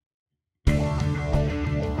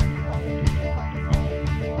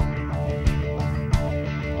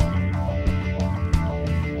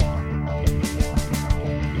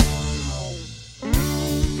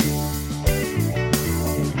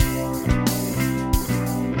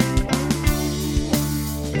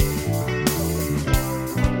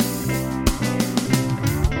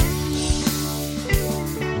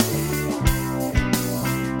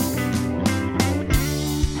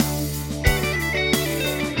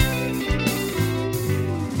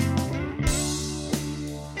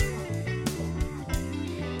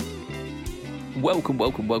Welcome,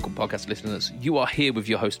 podcast listeners. You are here with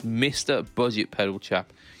your host, Mr. Budget Pedal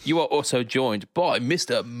Chap. You are also joined by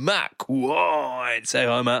Mr. Matt White. Say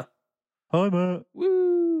hi, Matt. Hi, Matt.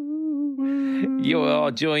 Woo. You are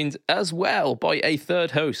joined as well by a third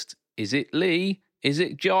host. Is it Lee? Is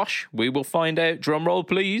it Josh? We will find out. Drum roll,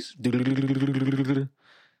 please.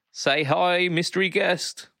 Say hi, mystery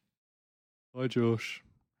guest. Hi, Josh.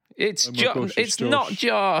 It's Oh my gosh, it's Josh. not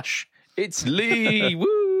Josh. It's Lee.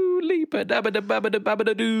 Woo, Lee.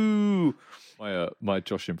 Ba-da-ba-da-ba-da-ba-da-doo. My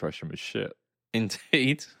Josh impression was shit.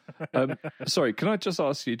 Indeed. Sorry, can I just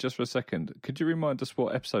ask you just for a second? Could you remind us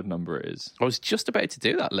what episode number it is? I was just about to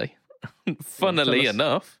do that, Lee. Funnily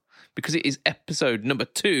enough, because it is episode number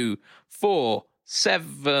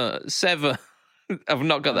 247. I've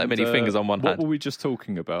not got that many fingers on one hand. What were we just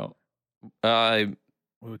talking about?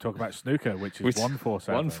 We were talking about snooker, which is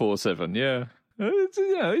 147. 147, yeah.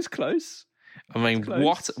 It's close. I mean,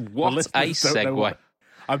 close. what a segue.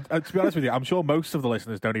 To be honest with you, I'm sure most of the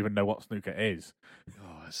listeners don't even know what snooker is.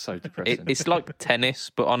 Oh, it's so depressing. It's like tennis,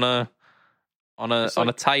 but on a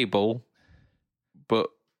table. But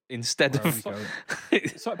instead of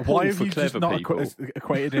it's like pool why have for you clever just not people.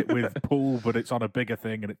 equated it with pool, but it's on a bigger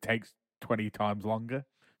thing and it takes 20 times longer?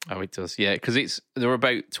 Oh, it does, yeah, because they're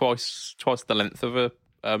about twice the length of a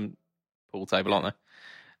pool table, aren't they?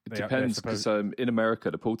 It depends, because in America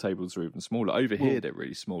the pool tables are even smaller. Over here they're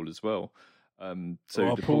really small as well. So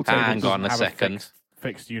the pool tables hang on a have second.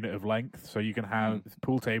 Fixed unit of length, so you can have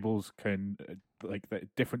pool tables can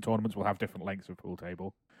different tournaments will have different lengths of pool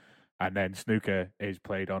table, and then snooker is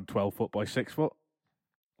played on 12 foot by 6 foot.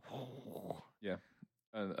 Yeah,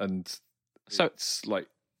 and so it's like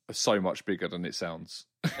so much bigger than it sounds.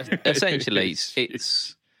 Essentially,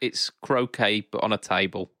 it's croquet but on a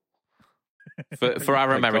table. For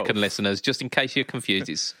our American listeners, just in case you're confused,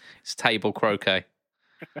 it's table croquet.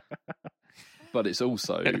 But it's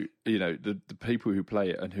also, the people who play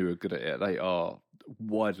it and who are good at it, they are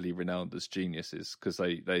widely renowned as geniuses, because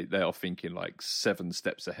they are thinking like 7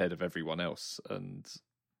 steps ahead of everyone else, and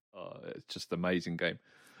it's just an amazing game.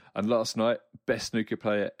 And last night, best snooker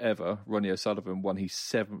player ever, Ronnie O'Sullivan, won his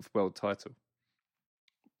 7th world title.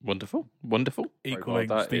 Wonderful.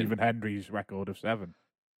 Equaling Stephen Hendry's record of 7.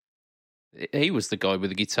 He was the guy with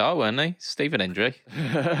the guitar, weren't he? Stephen Hendry.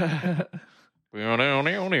 No,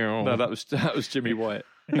 that was Jimmy White.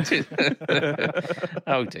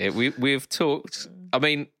 Oh dear, we have talked. I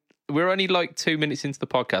mean, we're only like 2 minutes into the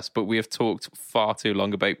podcast, but we have talked far too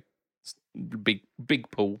long about big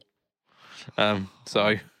pool.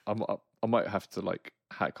 So I might have to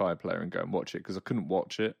hack iPlayer and go and watch it, because I couldn't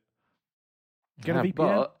watch it. Get a VPN.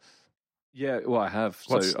 But yeah, well, I have.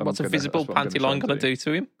 What's a visible panty line going to do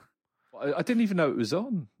to him? I didn't even know it was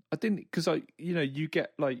on. I didn't, because you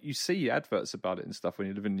get you see adverts about it and stuff when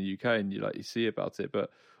you live in the UK, and you see about it.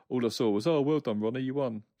 But all I saw was, "Oh, well done, Ronnie, you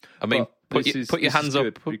won." I mean, put your hands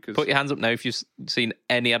up. Put your hands up now if you've seen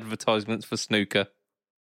any advertisements for snooker.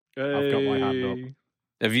 I've got my hand up.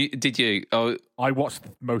 Have you? Did you? Oh, I watched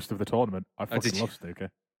most of the tournament. I fucking love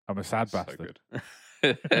snooker. I'm a sad bastard.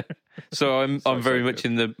 So I'm very much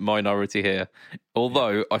in the minority here,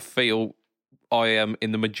 although I feel I am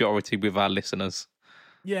in the majority with our listeners.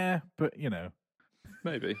 Yeah, but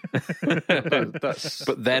maybe.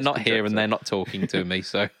 But they're not here and they're not talking to me.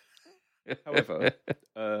 So, however,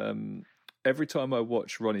 every time I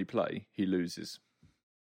watch Ronnie play, he loses.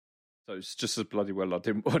 So it's just as bloody well I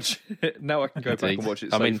didn't watch it. Now I can go back and watch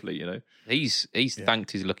it safely. He's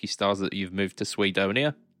thanked his lucky stars that you've moved to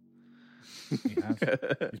Swedonia. He has.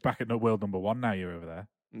 He's back at world number 1 now. You're over there.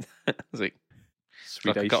 Like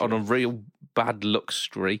I got on a real bad luck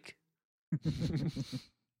streak.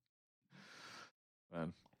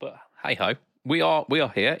 Man. But hey ho, we are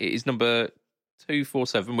here. It is number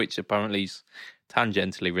 247, which apparently is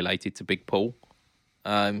tangentially related to Big Pool.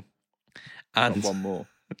 And one more.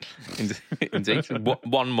 Indeed,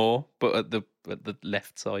 one more, but at the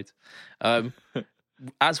left side.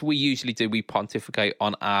 As we usually do, we pontificate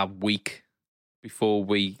on our week before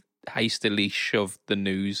we hastily shove the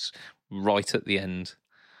news right at the end.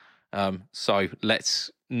 So let's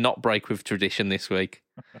not break with tradition this week.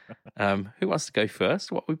 Who wants to go first?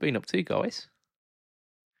 What we've been up to, guys?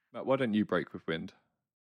 Matt, why don't you break with wind?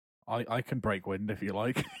 I can break wind if you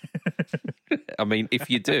like. I mean, if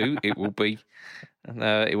you do, it will be.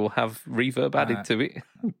 It will have reverb added to it.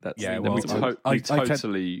 We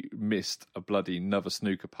totally missed a bloody another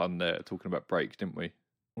snooker pun there, talking about break, didn't we?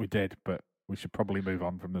 We did, but we should probably move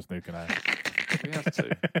on from the snooker now. We have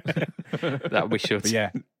to. That we should. But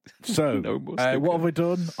yeah. So, what have we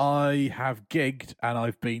done? I have gigged and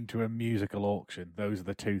I've been to a musical auction. Those are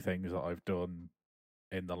the two things that I've done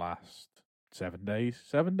in the last 7 days,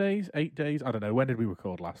 8 days. I don't know. When did we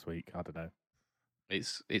record last week? I don't know.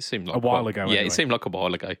 It seemed like a while ago. Yeah, anyway. it seemed like a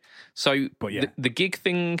while ago. So, but yeah, the gig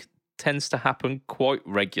thing tends to happen quite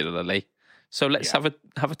regularly. So let's have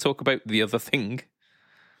a talk about the other thing.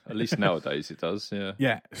 At least nowadays it does. Yeah.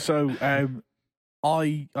 Yeah. So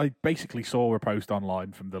I basically saw a post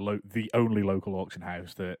online from the only local auction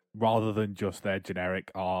house that rather than just their generic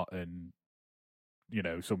art and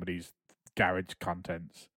somebody's garage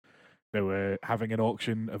contents, they were having an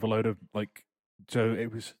auction of a load of so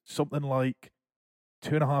it was something like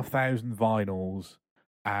 2,500 vinyls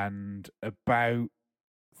and about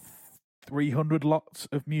 300 lots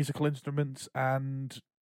of musical instruments and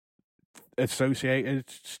associated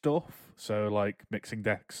stuff. So like mixing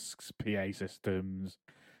desks, PA systems,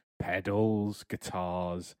 pedals,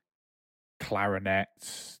 guitars,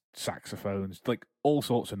 clarinets, saxophones, like all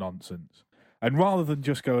sorts of nonsense. And rather than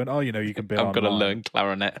just going, you can bid I'm online. going to learn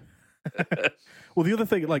clarinet. Well, the other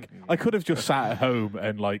thing, I could have just sat at home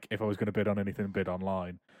and, if I was going to bid on anything, bid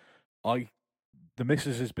online. The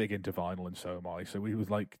missus is big into vinyl and so am I. So we was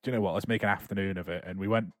like, do you know what? Let's make an afternoon of it. And we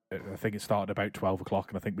went, I think it started about 12 o'clock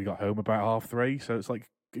and I think we got home about 3:30. So it's like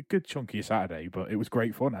a good chunk of your Saturday, but it was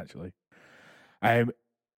great fun, actually.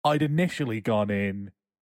 I'd initially gone in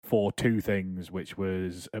for two things, which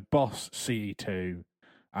was a Boss CE2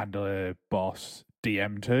 and a Boss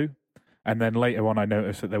DM2. And then later on, I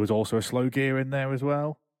noticed that there was also a slow gear in there as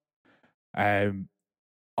well. I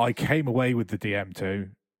came away with the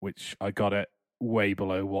DM2, which I got it way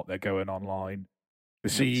below what they're going online. The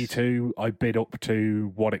CE2, I bid up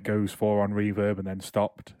to what it goes for on Reverb and then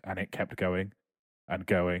stopped, and it kept going and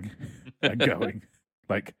going and going.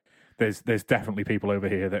 There's definitely people over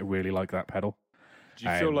here that really like that pedal. Do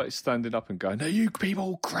you feel like standing up and going, "Are you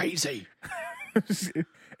people crazy?"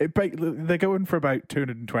 They're going for about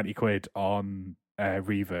 220 quid on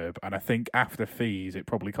Reverb, and I think after fees, it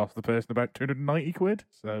probably cost the person about 290 quid.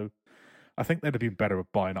 So I think they'd have been better at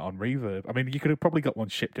buying it on Reverb. I mean, you could have probably got one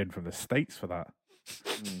shipped in from the States for that.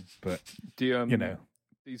 But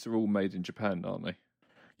these are all made in Japan, aren't they?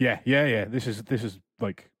 Yeah. This is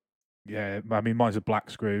I mean, mine's a black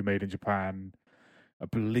screw made in Japan. I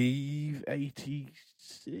believe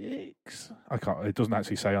 86. I can't. It doesn't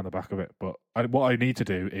actually say on the back of it. But what I need to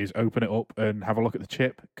do is open it up and have a look at the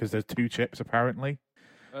chip because there's two chips apparently,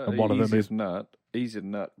 and one of them is easier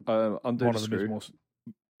than that. Undo one the of them screw. is more.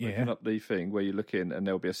 Open up the thing where you look in, and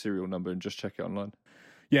there'll be a serial number, and just check it online.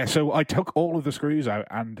 Yeah. So I took all of the screws out,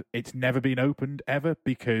 and it's never been opened ever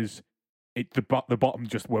because the bottom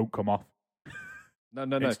just won't come off. No.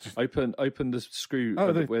 Just... Open the screw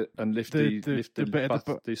and lift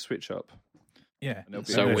the switch up. Yeah.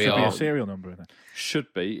 So there we should are be a serial number in it.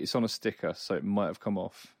 Should be. It's on a sticker, so it might have come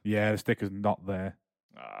off. Yeah, the sticker's not there.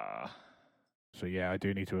 Ah. So yeah, I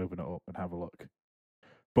do need to open it up and have a look.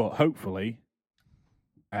 But hopefully,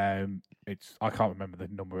 it's I can't remember the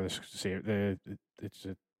number of the serial. It's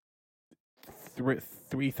a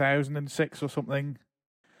 3006 or something.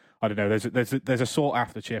 I don't know. There's a sought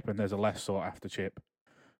after chip and there's a less sought after chip,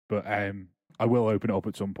 but I will open it up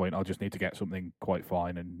at some point. I'll just need to get something quite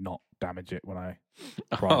fine and not damage it when I.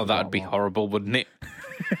 Oh, that'd be horrible, wouldn't it?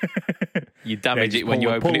 You damage it when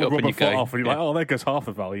you open it up and you go off, and you're like, oh, there goes half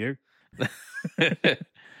the value. And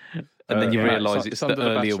then you realise it's the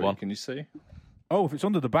earlier one. Can you see? Oh, if it's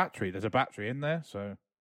under the battery, there's a battery in there, so.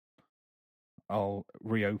 I'll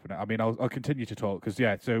reopen it. I mean, I'll continue to talk because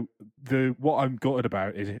So what I'm gutted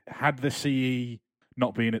about is had the CE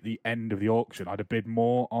not been at the end of the auction, I'd have bid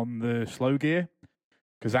more on the slow gear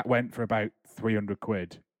because that went for about 300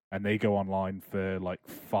 quid, and they go online for like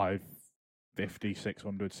 550,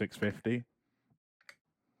 600, 650.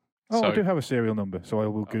 Oh, so, I do have a serial number, so I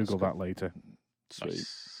will Google that later. Sweet.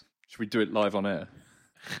 Nice. Should we do it live on air?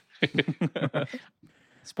 I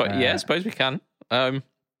suppose we can.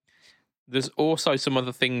 There's also some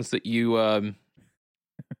other things that you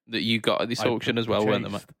got at this auction as well, weren't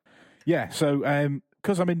there, Matt? Yeah, so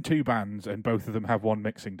because I'm in two bands and both of them have one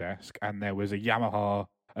mixing desk, and there was a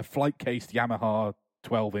flight-cased Yamaha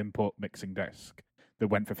 12-input mixing desk that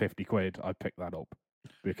went for 50 quid, I picked that up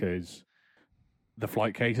because the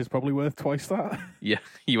flight case is probably worth twice that. Yeah,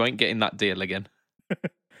 you ain't getting that deal again.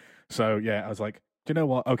 So, yeah, I was like, do you know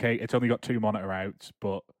what? Okay, it's only got two monitor outs,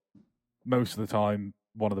 but most of the time,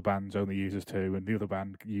 one of the bands only uses two and the other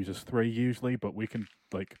band uses three usually, but we can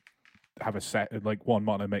have a set one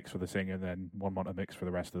monitor mix for the singer and then one monitor mix for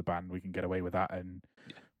the rest of the band. We can get away with that and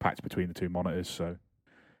patch between the two monitors. So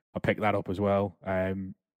I picked that up as well.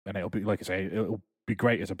 And it'll be, like I say, it'll be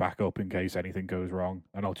great as a backup in case anything goes wrong.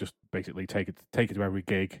 And I'll just basically take it to every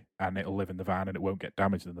gig and it'll live in the van and it won't get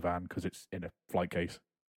damaged in the van because it's in a flight case.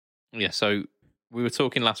 Yeah, so we were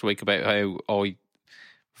talking last week about how I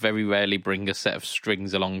very rarely bring a set of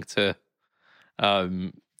strings along to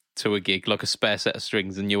a gig, like a spare set of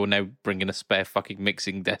strings, and you're now bringing a spare fucking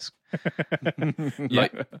mixing desk.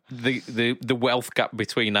 Like the wealth gap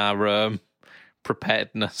between our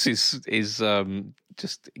preparedness is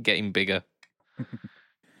just getting bigger.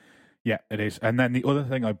 Yeah, it is. And then the other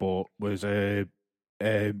thing I bought was a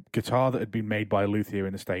guitar that had been made by a luthier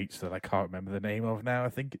in the States that I can't remember the name of now. I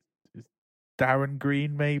think it's Darren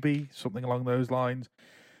Green, maybe, something along those lines.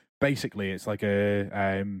 Basically, it's like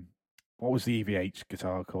a what was the EVH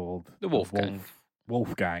guitar called? The Wolfgang.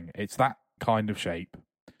 Wolfgang. It's that kind of shape,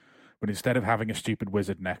 but instead of having a stupid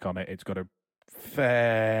wizard neck on it, it's got a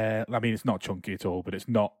fair. I mean, it's not chunky at all, but it's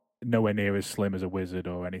not nowhere near as slim as a wizard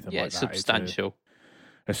or anything like it's that. Substantial.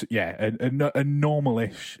 A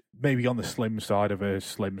normal-ish, maybe on the slim side of a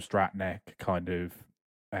slim Strat neck kind of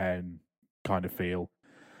feel.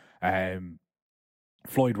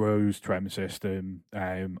 Floyd Rose trem system.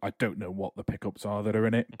 I don't know what the pickups are that are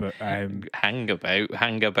in it, but hang about.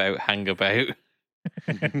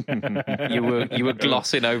 You were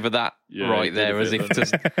glossing over that right there as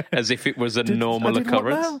if it was a normal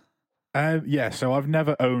occurrence. So I've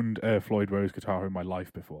never owned a Floyd Rose guitar in my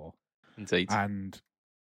life before. Indeed. And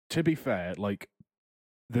to be fair, like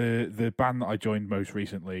the band that I joined most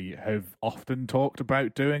recently have often talked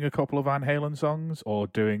about doing a couple of Van Halen songs or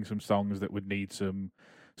doing some songs that would need some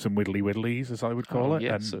widdly widdlies, as I would call it.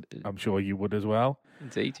 Yes. And I'm sure you would as well.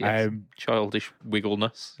 Indeed, yes. Childish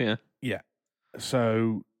wiggleness, yeah. Yeah.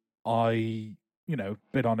 So I,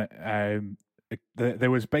 bid on it.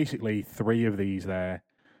 There was basically 3 of these there.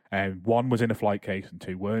 One was in a flight case and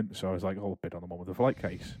 2 weren't. So I was like, I'll bid on the one with the flight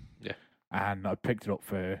case. Yeah. And I picked it up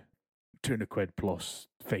for £200 plus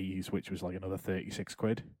fees, which was like another 36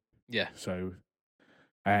 quid. Yeah. So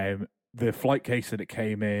the flight case that it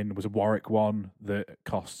came in was a Warwick one that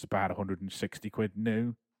costs about 160 quid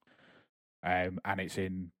new. And it's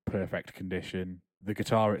in perfect condition. The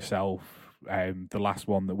guitar itself, the last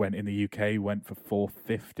one that went in the UK went for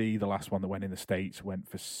 $450. The last one that went in the States went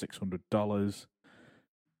for $600.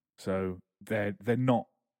 So they're not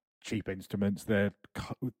cheap instruments.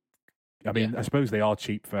 I suppose they are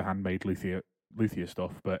cheap for handmade luthier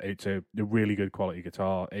stuff, but it's a really good quality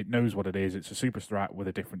guitar. It knows what it is. It's a Super Strat with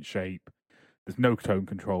a different shape. There's no tone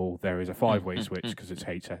control. There is a 5-way switch because it's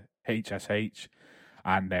HSH,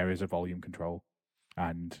 and there is a volume control.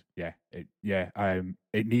 And it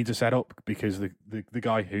needs a setup because the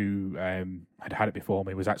guy who had it before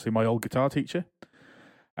me was actually my old guitar teacher.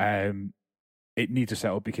 It needs a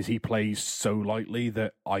setup because he plays so lightly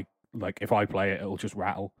that if I play it, it'll just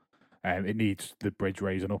rattle. It needs the bridge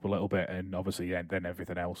raising up a little bit, and obviously, then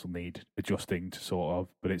everything else will need adjusting to sort of.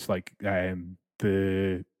 But it's like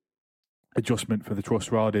the adjustment for the truss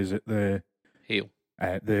rod is at the heel.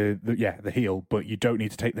 The heel, but you don't need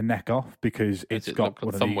to take the neck off because it's got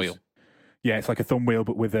one of thumb these. wheel. Yeah, it's like a thumb wheel,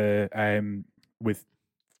 but with a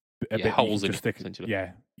bit holes in just it, stick. essentially.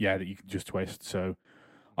 Yeah, that you can just twist. So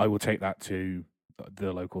I will take that to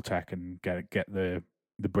the local tech and get the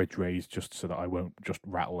bridge raised just so that I won't just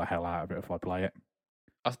rattle the hell out of it if I play it.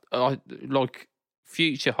 I like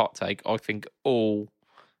future hot take. I think all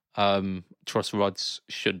truss rods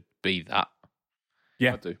should be that.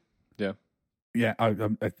 Yeah, I do. Yeah, I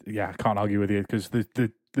can't argue with you because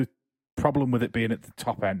the problem with it being at the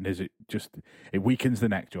top end is it weakens the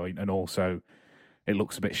neck joint and also it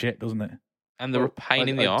looks a bit shit, doesn't it? And they're a pain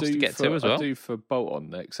in the arse to get to as well. I do for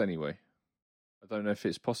bolt-on necks anyway. I don't know if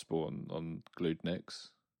it's possible on glued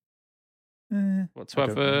necks. What, to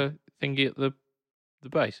have a thingy at the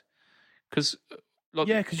base? Because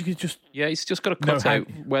because you could just it's just got to cut out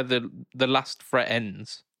where the last fret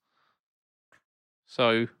ends.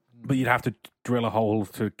 So, but you'd have to drill a hole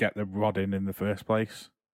to get the rod in the first place.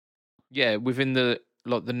 Yeah, within the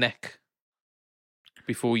neck.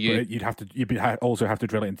 Before you, you'd also have to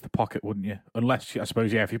drill it into the pocket, wouldn't you? Unless, I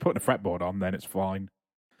suppose, if you're putting a fretboard on, then it's fine.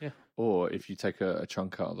 Yeah. Or if you take a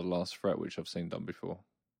chunk out of the last fret, which I've seen done before.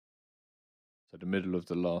 So the middle of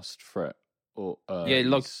the last fret, or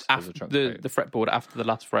after the fretboard after the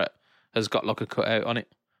last fret has got like a cutout on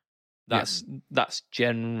it. That's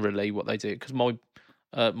generally what they do because my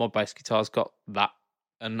bass guitar's got that,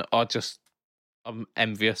 and I'm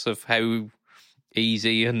envious of how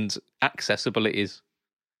easy and accessible it is.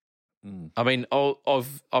 I mean,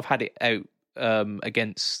 I've had it out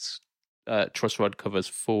against truss rod covers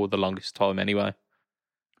for the longest time. Anyway,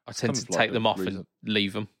 I tend to take them off and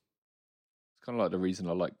leave them. It's kind of like the reason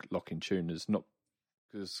I like locking tuners, not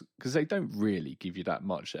because they don't really give you that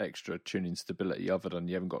much extra tuning stability, other than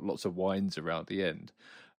you haven't got lots of winds around the end.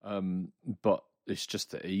 But it's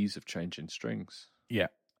just the ease of changing strings. Yeah,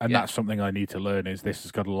 and Yeah. that's something I need to learn. Is this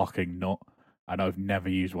has got a locking nut, and I've never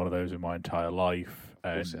used one of those in my entire life.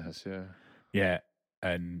 Of course, And it has. Yeah. yeah,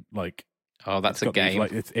 and like Oh, that's it's a got these, game.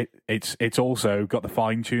 like it's also got the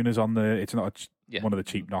fine tuners on the. It's not Yeah. one of the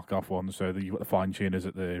cheap knockoff ones. So you've got the fine tuners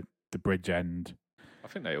at the bridge end. I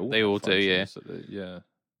think they all do, yeah. Yeah.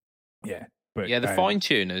 Yeah, but Yeah, the fine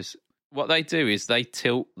tuners. What they do is they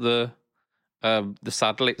tilt the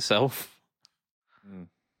saddle itself,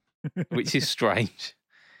 which is strange.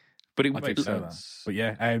 But it I makes think so. sense. But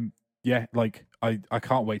yeah, like I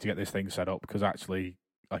can't wait to get this thing set up because actually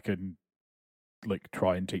I can like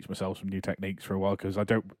try and teach myself some new techniques for a while because I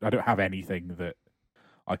don't have anything that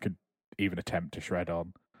I could even attempt to shred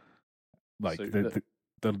on. Like So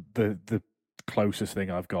the closest thing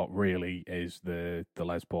I've got really is the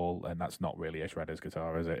Les Paul, and that's not really a shredder's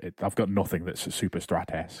guitar, is it? I've got nothing that's super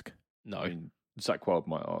Strat-esque. No. I mean, Zach Wild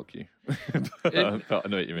might argue, but I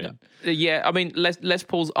know what you mean. Yeah, I mean, Les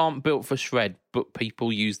Pauls aren't built for shred, but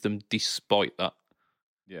people use them despite that.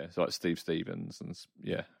 Yeah, it's like Steve Stevens, and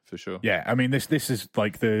yeah, for sure. Yeah, I mean this is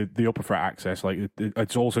like the upper fret access. Like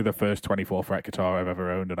it's also the first 24 fret guitar I've ever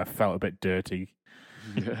owned, and I felt a bit dirty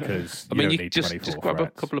because I mean, don't you need just 24 grab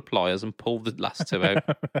frets. a couple of pliers and pull the last two out.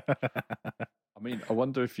 I mean, I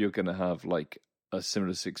wonder if you're going to have like a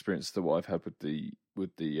similar experience to what I've had with the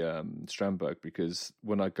Strandberg, because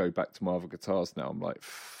when I go back to my other guitars now, I'm like,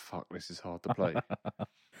 fuck, this is hard to play.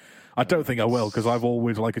 I don't think I will because I've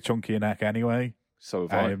always like a chunkier neck anyway. So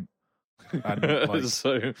have I. And like,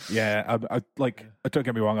 So yeah, I like. Don't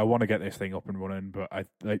get me wrong. I want to get this thing up and running, but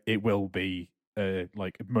it will be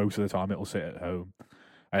like most of the time it'll sit at home.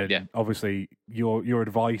 And Yeah. obviously, your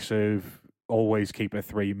advice of always keep a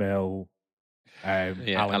 3mm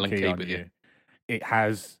Allen key on with you. you. It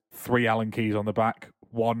has 3 Allen keys on the back.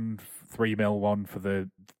 One 3mm one for the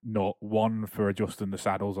nut, one for adjusting the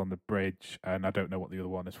saddles on the bridge, and I don't know what the other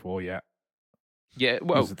one is for yet. Yeah,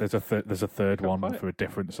 well, There's a third Can't one quite. for a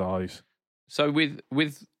different size. so with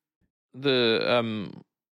the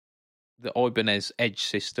Ibanez Edge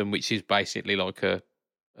system, which is basically like a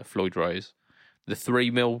Floyd Rose, the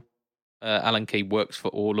 3mm Allen key works for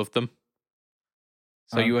all of them.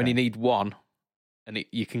 So you only Okay. need one, and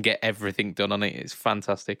you can get everything done on it. It's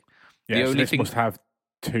fantastic. Yeah, The so only this thing- must have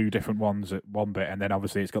 2 different ones at one bit, and then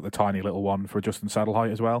obviously it's got the tiny little one for adjusting saddle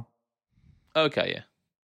height as well. Okay, yeah.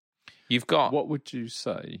 You've got what would you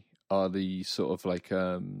say are the sort of like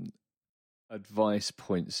advice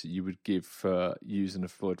points that you would give for using a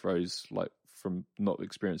Floyd Rose, like from not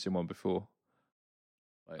experiencing one before?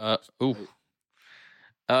 Like,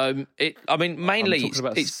 I mean, mainly I'm talking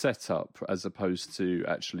about it's setup as opposed to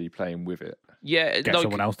actually playing with it. yeah. Get like-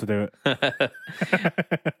 someone else to do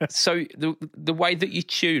it. So the way that you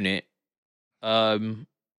tune it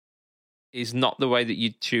is not the way that you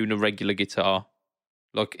tune a regular guitar.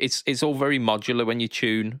 Like it's all very modular when you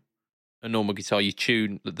tune a normal guitar. You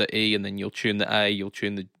tune the E and then you'll tune the A, you'll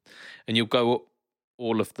tune and you'll go up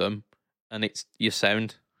all of them, and it's your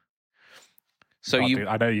sound. So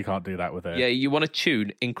I know you can't do that with it. yeah, you want to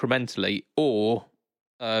tune incrementally, or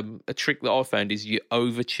a trick that I found is you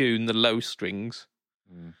over tune the low strings.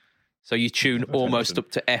 So you tune almost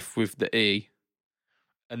up to F with the E,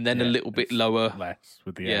 and then a little bit it's lower. less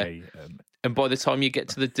with the Yeah. A. And by the time you get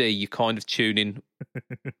to the D, you're kind of tuning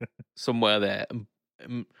somewhere there.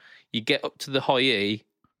 And you get up to the high E,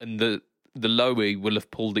 and the low E will have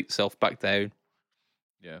pulled itself back down.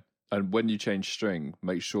 Yeah. And when you change string,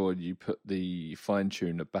 make sure you put the fine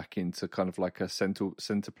tuner back into kind of like a center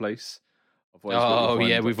place. Otherwise, what Oh you'll find-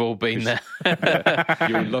 yeah, we've all been there.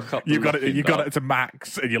 You'll lock up. the You've got it. locking You got nut. it to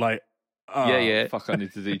max, and you're like, oh, Yeah. Fuck, I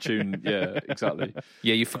need to detune. Yeah, exactly.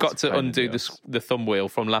 Yeah, you forgot That's a to pain in undo the ass. the thumb wheel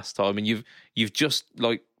from last time, and you've just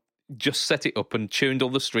set it up and tuned all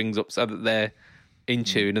the strings up so that they're in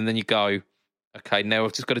tune, and then you go, okay, now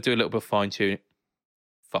I've just got to do a little bit of fine tuning.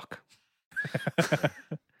 Fuck.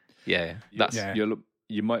 Yeah, that's Yeah.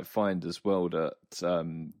 You might find as well that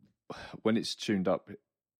when it's tuned up,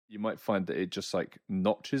 you might find that it just like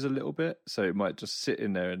notches a little bit. So it might just sit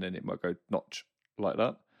in there and then it might go notch like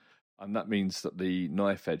that. And that means that the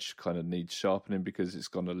knife edge kind of needs sharpening because it's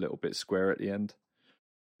gone a little bit square at the end.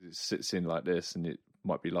 It sits in like this and it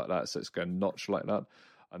might be like that. So it's going notch like that.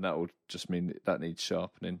 And that will just mean that needs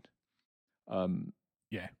sharpening.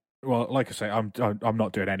 Well, like I say, I'm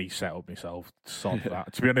not doing any setup myself. Sod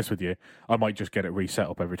that. To be honest with you, I might just get it reset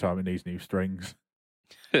up every time it needs new strings.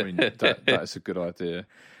 I mean, that's a good idea.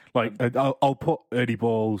 Like I'll put Ernie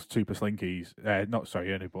Ball's Super Slinkies. Not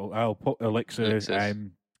sorry, Ernie Ball. I'll put Elixir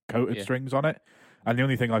Elixirs. coated Yeah. strings on it, and the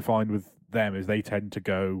only thing I find with them is they tend to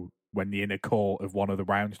go when the inner core of one of the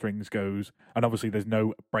round strings goes, and obviously there's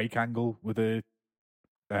no break angle with the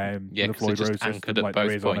Yeah, with the because Floyd it's Rose just anchored system at like there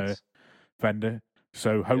both is on a points. Fender.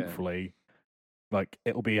 So hopefully, like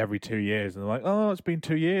it'll be every 2 years, and they're like, "Oh, it's been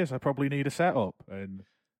 2 years. I probably need a setup." And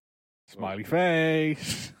smiley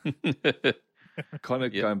face. Kind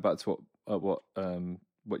of Yeah. going back to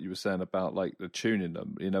what you were saying about like the tuning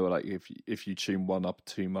them. You know, like if you tune one up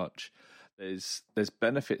too much, there's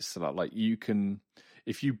benefits to that. Like you can,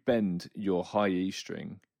 if you bend your high E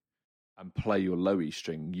string and play your low E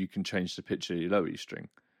string, you can change the pitch of your low E string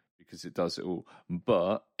because it does it all.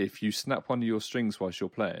 But if you snap one of your strings whilst you're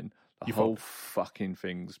playing, the You whole fucking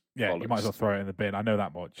thing's Yeah, bollocks. you might as well throw it in the bin. I know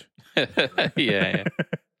that much. yeah.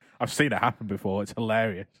 I've seen it happen before. It's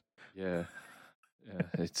hilarious. Yeah,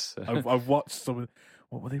 it's. I've watched some.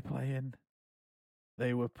 What were they playing?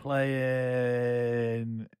 They were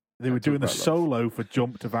playing. They were Talk doing the About Love. solo for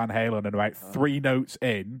 "Jump" to Van Halen, and about 3 notes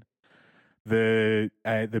in, the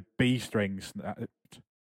B strings,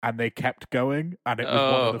 and they kept going, and it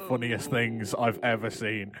was one of the funniest things I've ever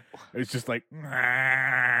seen. It was just like.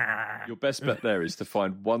 Your best bet there is to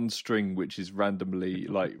find one string which is randomly,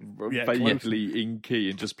 like, Yeah, vaguely in key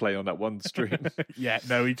and just play on that one string. Yeah,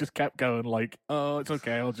 no, he just kept going like, "Oh, it's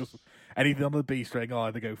okay. I'll just anything on the B string. I'll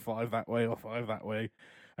either go 5 that way or 5 that way."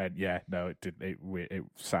 And yeah, no, it didn't. It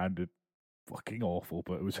sounded fucking awful,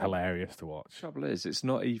 but it was hilarious to watch. Trouble is, it's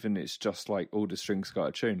not even. It's just like all the strings got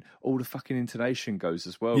a tune. All the fucking intonation goes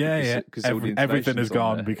as well. Yeah, because all the everything has intonation's on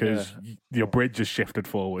gone there. because your bridge has shifted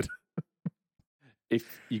forward.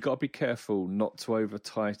 If you got to be careful not to over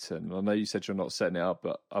tighten. I know you said you're not setting it up,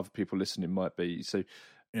 but other people listening might be. So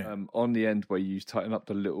Yeah. on the end where you tighten up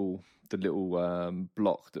the little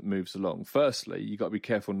block that moves along. Firstly, you got to be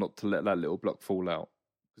careful not to let that little block fall out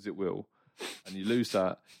because it will, and you lose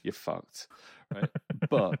that, you're fucked, right?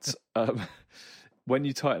 But when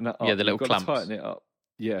you tighten that up, Yeah, the little you've got to clamps. tighten it up.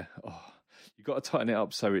 Yeah, you got to tighten it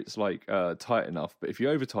up so it's like tight enough. But if you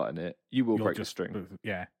over tighten it, you will You'll break the just- string.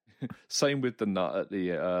 Yeah, Same with the nut at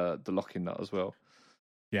the locking nut as well.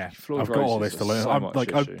 yeah. Floyd I've got all Roses this to are learn. so I'm much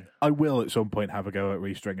like, issue. I will at some point have a go at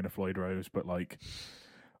restringing a Floyd Rose, but like,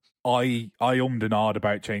 I ummed and ahed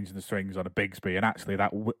about changing the strings on a Bigsby, and actually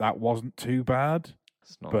that wasn't too bad.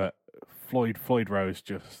 It's not. But Floyd Rose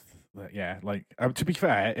just. Yeah, like to be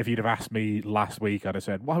fair, if you'd have asked me last week, I'd have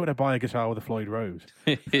said, "Why would I buy a guitar with a Floyd Rose?"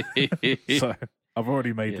 So I've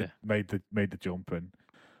already made the jump, and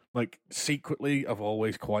like secretly, I've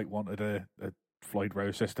always quite wanted a Floyd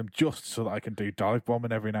Rose system just so that I can do dive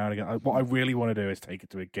bombing every now and again. What I really want to do is take it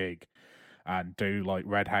to a gig and do like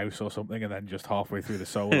Red House or something, and then just halfway through the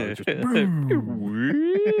solo, just we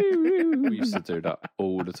used to do that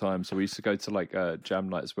all the time. So we used to go to like jam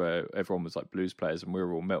nights where everyone was like blues players and we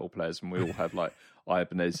were all metal players, and we all had like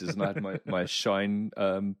Ibanez's, and I had my Shine,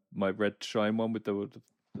 my red Shine one with the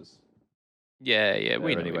yeah.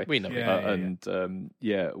 We know. anyway. We know. Yeah. and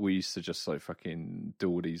we used to just like fucking do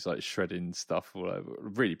all these like shredding stuff all over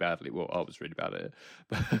really badly. Well, I was really bad at it,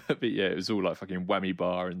 but yeah, it was all like fucking whammy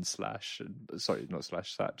bar and slash, and sorry, not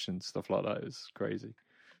slash satch and stuff like that. It was crazy.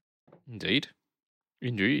 Indeed.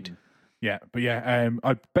 Yeah, but yeah,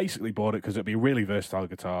 I basically bought it because it'd be a really versatile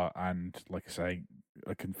guitar, and like I say,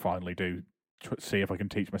 I can finally see if I can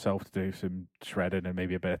teach myself to do some shredding and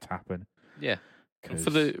maybe a bit of tapping. Yeah. 'Cause-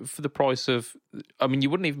 For the price of, I mean,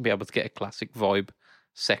 you wouldn't even be able to get a classic vibe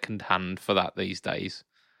second hand for that these days.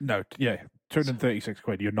 no, yeah,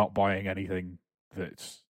 £236. You're not buying anything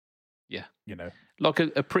that's Like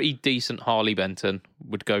a pretty decent Harley Benton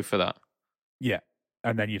would go for that. yeah,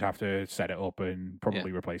 and then you'd have to set it up and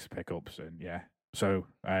probably replace the pickups, and yeah, so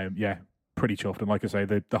yeah, pretty chuffed. And like I say,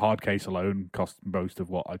 the hard case alone cost most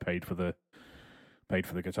of what I paid for the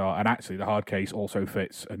guitar, and actually the hard case also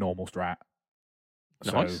fits a normal Strat.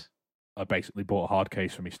 Nice. So I basically bought a hard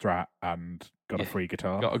case for my Strat and got a free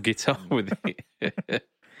guitar. Got a guitar with it.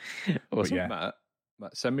 Awesome. yeah.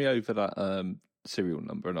 Matt, send me over that serial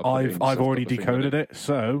number, and I'll I've already decoded it.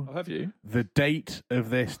 So Oh, have you? the date of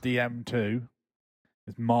this DM2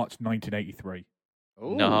 is March 1983.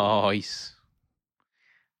 Oh, Nice.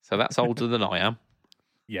 So that's older than I am.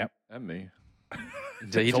 Yep, and me.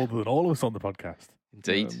 Indeed. it's older than all of us on the podcast.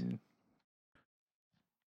 Indeed.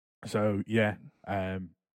 So yeah,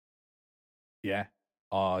 yeah,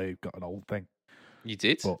 I got an old thing. You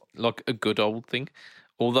did. But- Like a good old thing.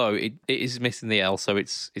 Although it is missing the L, so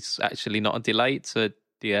it's actually not a delay, it's a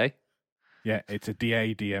DA. Yeah, it's a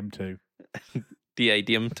DA DM2. DA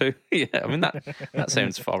DM2. Yeah, I mean that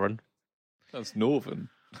sounds foreign. That's Northern.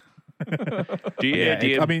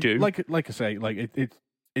 DA I mean, DM2. like I say, like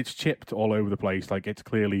it's chipped all over the place. Like it's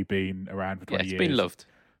clearly been around for Yeah, 20 it's years. been loved.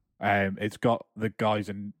 It's got the guys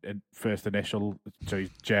in first initial, so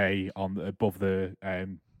he's J on above the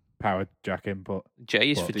power jack input.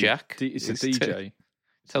 J is for Jack. It's a DJ.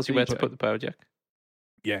 Tells you where to put the power jack.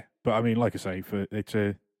 Yeah, but I mean, like I say, it's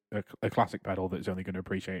a classic pedal that's only going to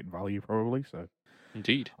appreciate in value probably. So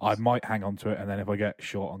Indeed, I might hang on to it, and then if I get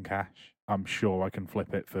short on cash, I'm sure I can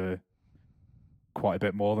flip it for quite a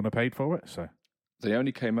bit more than I paid for it. So they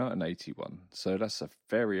only came out in 81, so that's a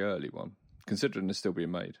very early one, considering they're still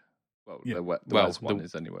being made. Well, Yeah. the Waz one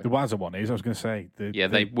is anyway. the Wazza one is. I was going to say, they were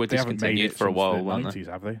haven't made discontinued it for a since while, the weren't they? 90s,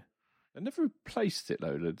 have they? They never replaced it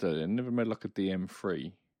though. They never made like a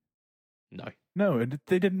DM3. No. No, and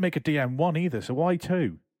they didn't make a DM1 either. So why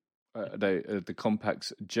two? The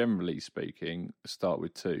compacts, generally speaking, start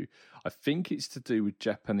with 2. I think it's to do with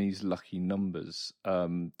Japanese lucky numbers.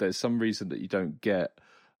 There's some reason that you don't get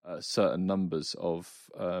certain numbers of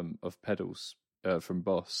pedals from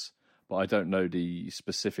Boss, but I don't know the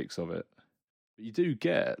specifics of it. But you do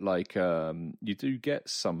get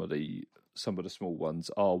some of the small ones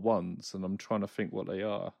are ones, and I'm trying to think what they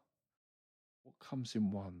are. What comes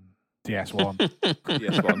in one? DS1.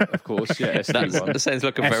 DS1, of course. Yeah, SD1. That sounds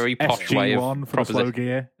like a very posh way of SG1 for the slow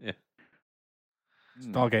gear. Yeah.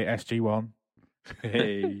 Stargate SG1.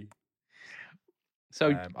 Hey.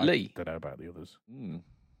 So I Lee, don't know about the others.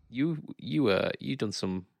 you done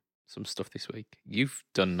some stuff this week. You've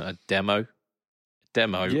done a demo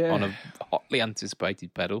on a hotly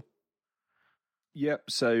anticipated pedal. Yep.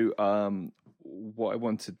 So what I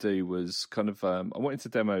wanted to do was kind of I wanted to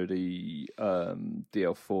demo the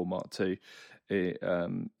DL4 Mark II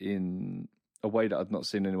in a way that I'd not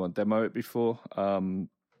seen anyone demo it before,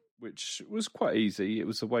 which was quite easy. It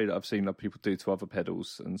was a way that I've seen other people do to other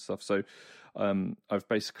pedals and stuff. So I've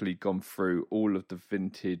basically gone through all of the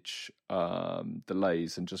vintage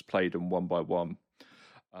delays and just played them one by one.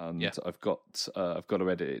 And I've got to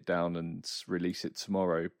edit it down and release it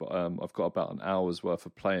tomorrow. But I've got about an hour's worth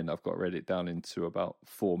of playing. I've got to edit it down into about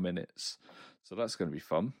 4 minutes, so that's going to be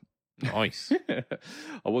fun. Nice.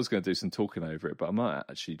 I was going to do some talking over it, but I might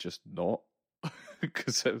actually just not,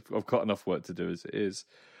 because I've got enough work to do as it is.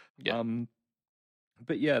 Yeah.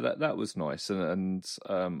 But yeah, that was nice, and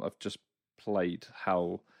I've just played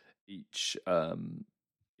how each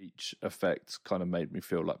effect kind of made me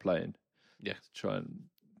feel like playing. Yeah. To try and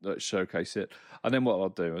showcase it, and then what I'll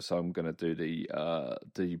do is I'm going to do the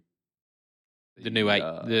new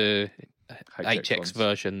the HX ones.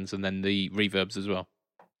 versions, and then the reverbs as well.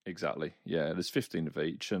 Exactly. Yeah, there's 15 of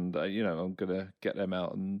each, and I'm going to get them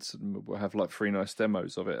out, and we'll have like 3 nice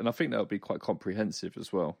demos of it, and I think that'll be quite comprehensive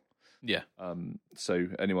as well. Yeah. So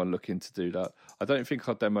anyone looking to do that, I don't think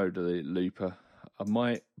I'll demo the looper. I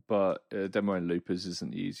might, but demoing loopers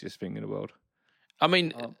isn't the easiest thing in the world. I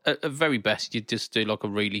mean, at very best, you'd just do like a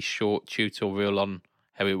really short tutorial on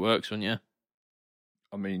how it works, wouldn't you?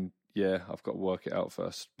 I mean, yeah, I've got to work it out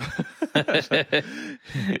first.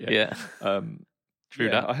 Yeah. True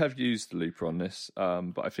that. I have used the looper on this,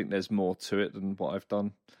 but I think there's more to it than what I've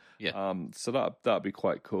done. Yeah. So that'd be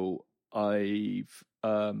quite cool. I've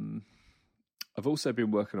also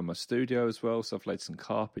been working on my studio as well, so I've laid some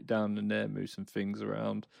carpet down in there, moved some things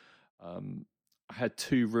around. I had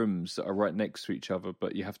 2 rooms that are right next to each other,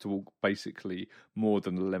 but you have to walk basically more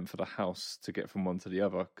than the length of the house to get from one to the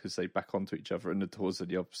other, because they back onto each other and the doors are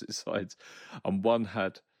the opposite sides. And one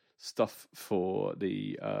had stuff for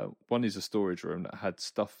the one is a storage room that had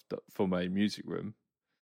stuff for my music room,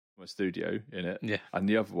 my studio in it. Yeah. And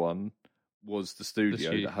the other one was the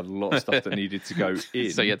studio that had a lot of stuff that needed to go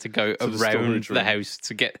in. So you had to go around the house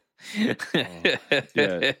to get. Yeah,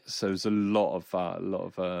 so there's a lot of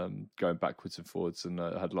going backwards and forwards, and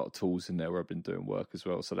I had a lot of tools in there where I've been doing work as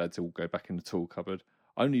well, so they had to all go back in the tool cupboard,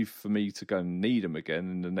 only for me to go and need them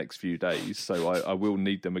again in the next few days. So I will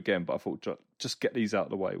need them again, but I thought just get these out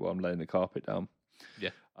of the way while I'm laying the carpet down.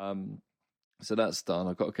 Yeah. So that's done.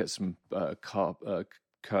 I've got to get some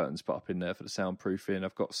curtains put up in there for the soundproofing.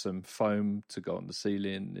 I've got some foam to go on the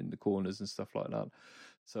ceiling in the corners and stuff like that.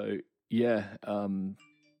 So yeah,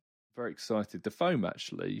 very excited. The foam,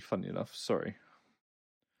 actually, funny enough, sorry,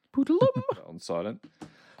 put it on silent.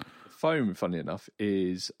 The foam, funny enough,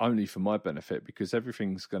 is only for my benefit, because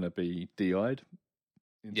everything's going to be DI'd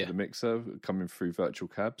into the mixer coming through virtual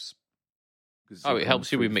cabs. Oh, it helps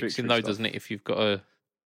you with mixing though, doesn't it, if you've got a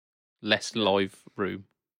less live room?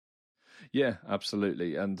 Yeah,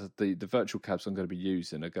 absolutely. And the virtual cabs I'm going to be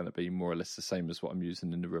using are going to be more or less the same as what I'm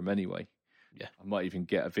using in the room anyway. Yeah, I might even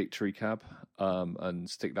get a Victory cab and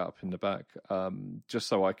stick that up in the back, just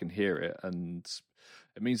so I can hear it. And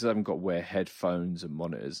it means I haven't got to wear headphones and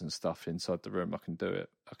monitors and stuff inside the room. I can do it.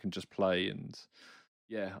 I can just play, and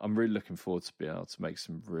Yeah, I'm really looking forward to being able to make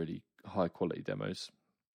some really high quality demos.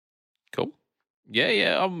 Cool.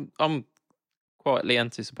 Yeah. I'm quietly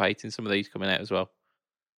anticipating some of these coming out as well.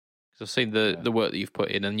 Because I've seen the work that you've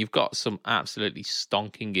put in, and you've got some absolutely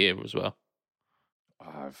stonking gear as well.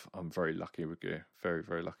 I'm very lucky with gear. Very,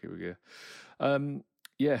 very lucky with gear.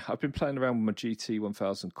 Yeah, I've been playing around with my GT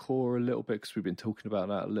 1000 Core a little bit because we've been talking about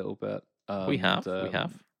that a little bit. We have. Yeah,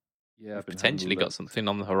 I've been potentially got something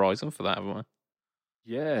on the horizon for that, haven't we?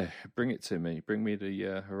 Yeah, bring it to me. Bring me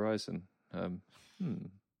the horizon.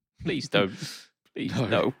 Please don't. Please,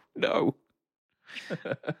 no.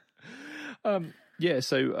 Yeah,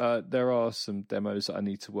 so there are some demos that I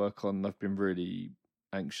need to work on. I've been really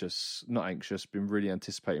been really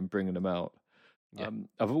anticipating bringing them out. Yeah.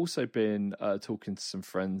 I've also been talking to some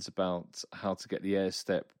friends about how to get the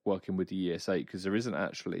AirStep working with the ES8 because there isn't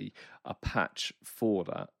actually a patch for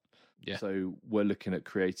that. Yeah. So we're looking at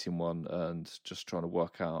creating one and just trying to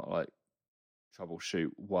work out, like, troubleshoot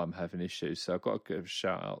why I'm having issues. So I've got to give a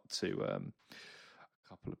shout out to a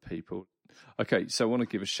couple of people. Okay, so I want to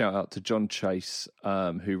give a shout out to John Chase,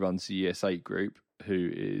 who runs the ES8 group, who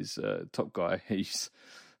is a top guy. He's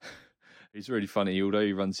really funny. Although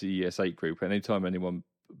he runs the ES8 group, anytime anyone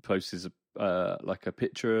posts like a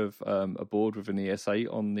picture of a board with an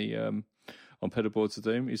ES8 on the on pedal boards of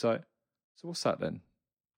Doom, he's like, "So what's that then?"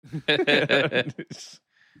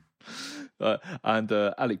 And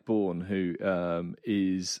Alec Bourne, who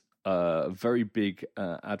is a very big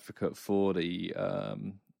advocate for the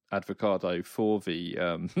Advocado for the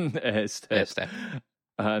AirStep.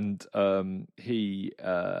 And he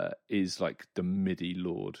is like the MIDI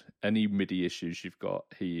lord. Any MIDI issues you've got,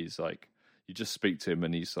 he is like, you just speak to him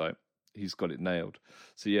and he's like, he's got it nailed.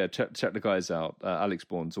 So yeah, check the guys out. Alex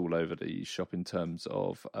Bourne's all over the shop in terms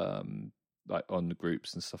of like on the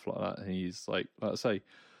groups and stuff like that. And he's like I say,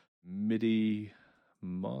 MIDI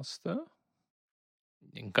master.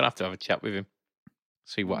 I'm gonna have to have a chat with him,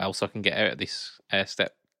 see what else I can get out of this AirStep.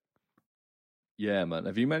 Yeah, man.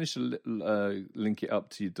 Have you managed to link it up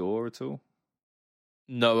to your door at all?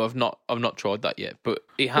 No, I've not tried that yet. But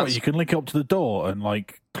it has. Well, you can link it up to the door and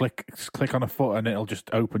like click on a foot, and it'll just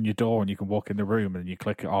open your door, and you can walk in the room, and you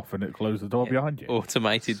click it off, and it closes the door behind you.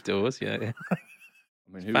 Automated doors, yeah. I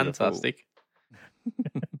mean, fantastic.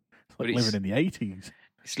 It's like living in the 80s.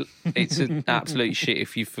 It's an absolute shit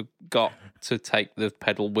if you forgot to take the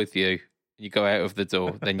pedal with you. You go out of the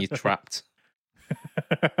door, then you're trapped.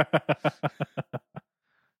 I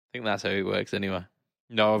think that's how it works anyway.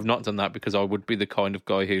 No, I've not done that because I would be the kind of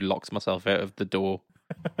guy who locks myself out of the door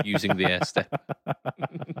using the AirStep.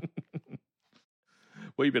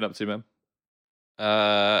 What have you been up to, man?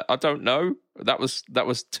 I don't know. That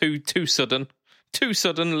was too sudden. Too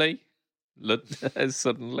suddenly.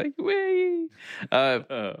 Suddenly. Whee!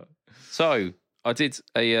 So I did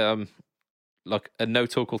a No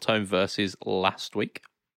Talk Tone versus last week,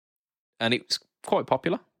 and it's quite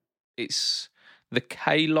popular. It's the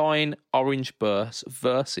K-Line Orange Burst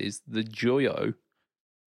versus the Joyo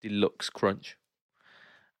Deluxe Crunch,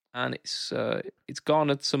 and it's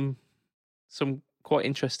garnered some quite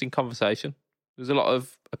interesting conversation. There's a lot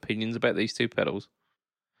of opinions about these two pedals.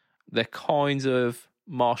 They're kind of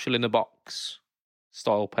Marshall in a box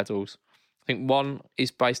style pedals. I think one is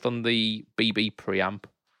based on the BB preamp.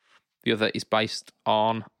 The other is based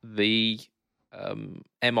on the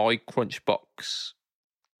MI Crunchbox,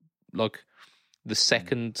 like the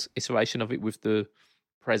second iteration of it with the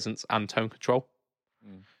presence and tone control.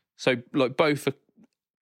 So like both are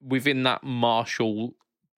within that Marshall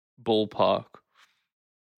ballpark.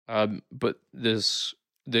 But there's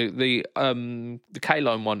the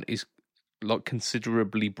K-Line one is like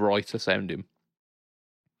considerably brighter sounding.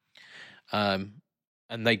 And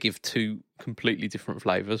they give two completely different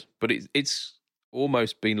flavors, but it's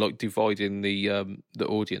almost been like dividing the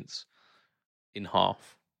audience in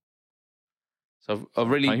half. So I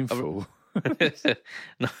really painful.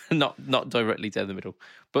 not directly down the middle,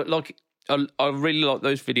 but like I really like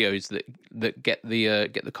those videos that get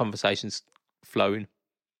the conversations flowing.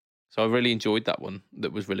 So I really enjoyed that one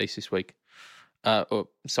that was released this week.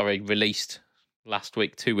 Released last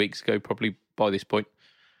week, 2 weeks ago, probably by this point.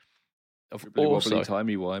 Also,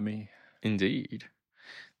 timey-wimey. Indeed.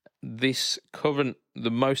 The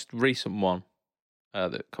most recent one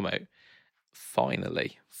that come out,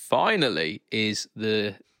 finally, is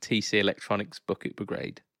the TC Electronics Bucket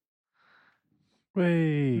Brigade.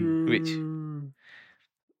 Which,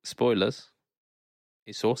 spoilers,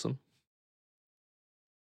 it's awesome.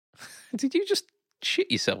 Did you just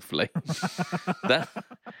shit yourself, Lee?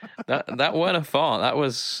 that weren't a fart. That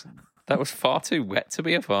was far too wet to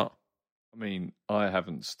be a fart. I mean, I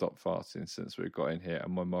haven't stopped farting since we got in here,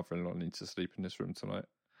 and my mother-in-law needs to sleep in this room tonight.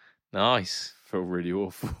 Nice. Feel really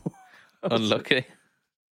awful. Unlucky.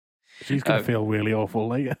 She's going to feel really awful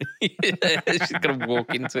later. She's going to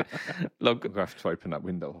walk into. Look, I'm going to have to open that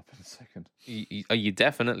window up in a second. You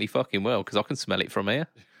definitely fucking will, because I can smell it from here.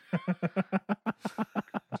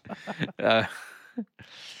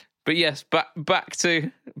 But yes, back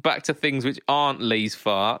to things which aren't Lee's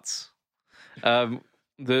farts.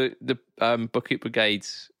 The Bucket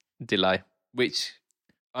Brigade's delay, which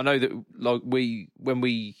I know that like when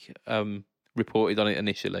we reported on it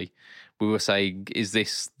initially, we were saying, is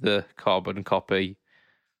this the carbon copy,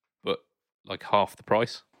 but like half the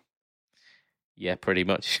price? Yeah, pretty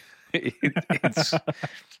much.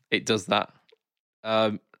 It does that.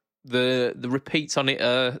 The repeats on it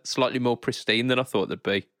are slightly more pristine than I thought they'd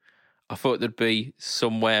be. I thought they'd be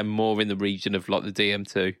somewhere more in the region of like the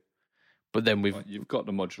DM2, but then you've got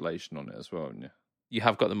the modulation on it as well, haven't you? You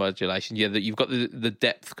have got the modulation. Yeah, that you've got the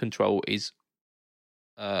depth control is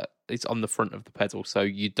it's on the front of the pedal, so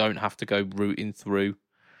you don't have to go rooting through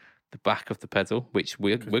the back of the pedal, which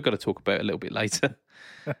we're going to talk about a little bit later.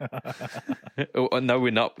 Oh, no,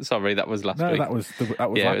 we're not. Sorry, that was last week. That was yeah,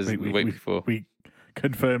 last it was week. the week before. We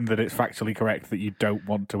confirmed that it's factually correct that you don't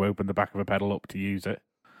want to open the back of a pedal up to use it.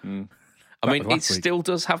 Mm. I mean, it still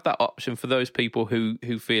does have that option for those people who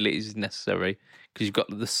feel it is necessary, because you've got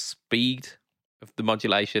the speed of the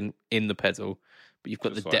modulation in the pedal, but you've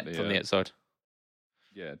got just the depth on the outside.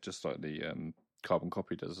 Yeah, just like the carbon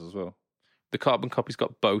copy does as well. The carbon copy's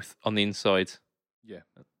got both on the inside. Yeah.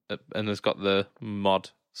 And has got the mod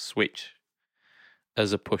switch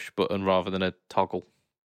as a push button rather than a toggle.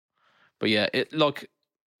 But yeah, it like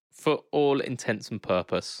for all intents and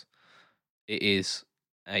purpose, it is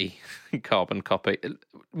a carbon copy.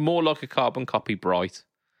 More like a carbon copy bright.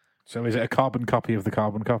 So is it a carbon copy of the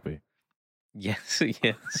carbon copy? Yes,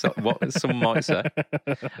 yeah. So what some might say.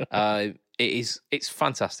 It's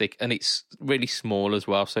fantastic, and it's really small as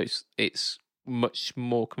well. So it's much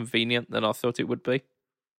more convenient than I thought it would be.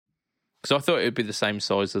 Because I thought it would be the same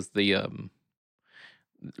size as the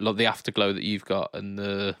like the Afterglow that you've got, and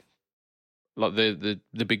the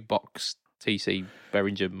big box TC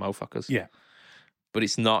Behringer motherfuckers. Yeah, but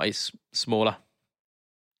it's not. It's smaller.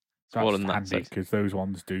 Smaller than that, because those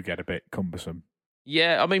ones do get a bit cumbersome.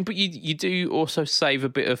 Yeah, I mean, but you do also save a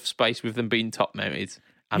bit of space with them being top mounted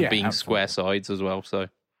and being absolutely square sides as well. So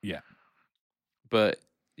yeah, but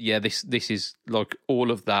yeah, this is like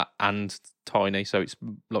all of that and tiny, so it's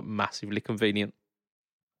like massively convenient.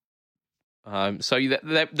 So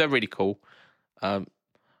they're really cool.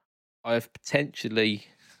 I've potentially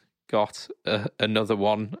got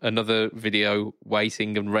another video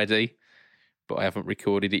waiting and ready, but I haven't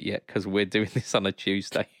recorded it yet because we're doing this on a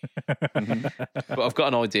Tuesday. But I've got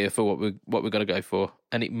an idea for what we're going to go for,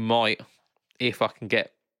 and it might, if I can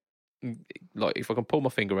pull my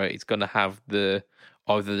finger out, it's going to have either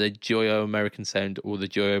the Joyo American sound or the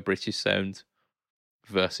Joyo British sound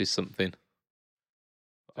versus something.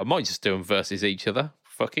 I might just do them versus each other.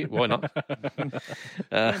 Fuck it, why not? Going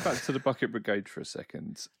back to the Bucket Brigade for a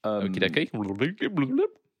second. Okie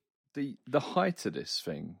dokie. The height of this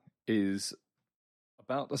thing is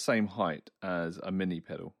about the same height as a mini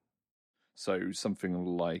pedal. So something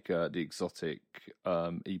like the Exotic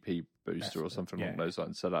EP booster or something along those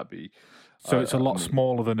lines. So that'd be... So it's a lot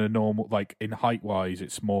smaller than a normal... Like, in height-wise,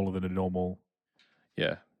 it's smaller than a normal...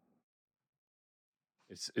 Yeah.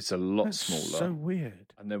 It's a lot smaller. So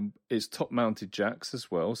weird. And then it's top-mounted jacks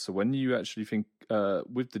as well. So when you actually think...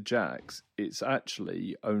 with the jacks, it's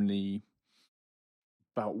actually only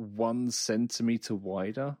about 1 centimetre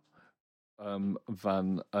wider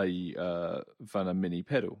than a mini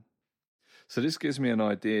pedal. So this gives me an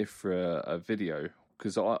idea for a video,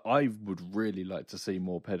 because I would really like to see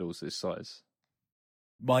more pedals this size.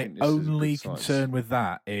 My only concern with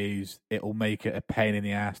that is it'll make it a pain in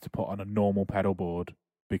the ass to put on a normal pedal board,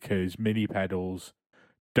 because mini pedals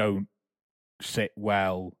don't sit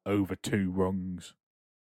well over 2 rungs.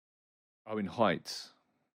 Oh, in height?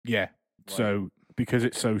 Yeah. Right. So because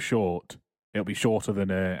it's so short, it'll be shorter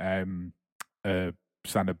than a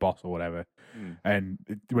standard Boss or whatever. And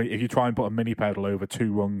if you try and put a mini pedal over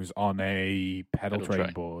 2 rungs on a pedal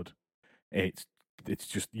train board, it's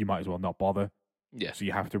just, you might as well not bother. Yeah. So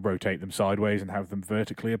you have to rotate them sideways and have them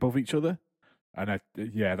vertically above each other. And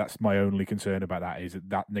that's my only concern about that, is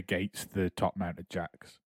that negates the top mounted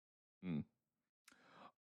jacks.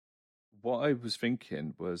 What I was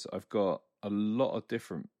thinking was, I've got a lot of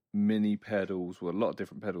different mini pedals, a lot of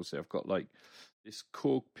different pedals here. I've got like this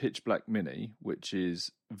Korg Pitch Black Mini, which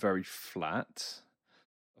is very flat.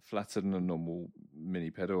 flatter than a normal mini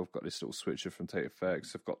pedal. I've got this little switcher from Tate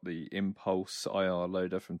Effects. I've got the Impulse IR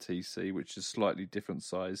loader from TC, which is slightly different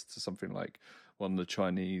size to something like one of the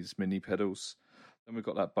Chinese mini pedals. Then we've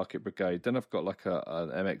got that Bucket Brigade. Then I've got like an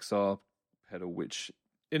MXR pedal, which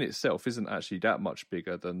in itself isn't actually that much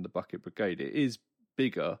bigger than the Bucket Brigade. It is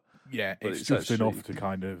bigger. Yeah, but it's just actually, enough to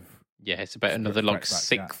kind of. Yeah, it's about Just another like reflect that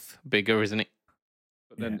sixth bigger, isn't it?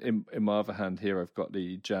 But then in my other hand here, I've got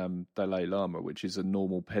the Jam Dalai Lama, which is a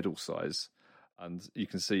normal pedal size. And you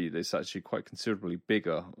can see it's actually quite considerably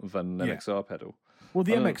bigger than an MXR pedal. Well,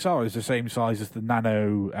 the MXR is the same size as the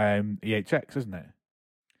Nano EHX, isn't it?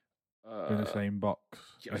 In the same box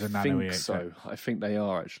as a Nano EHX. So. I think they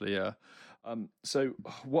are actually, yeah. So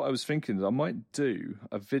what I was thinking is I might do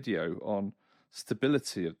a video on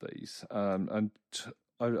stability of these. And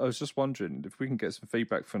I was just wondering if we can get some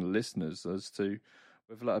feedback from the listeners as to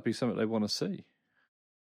whether that would be something they want to see.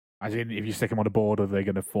 As in, if you stick them on a board, are they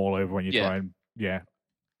going to fall over when you try and... Yeah.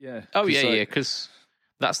 Oh, yeah, because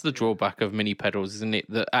that's the drawback of mini pedals, isn't it?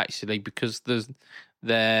 That actually, because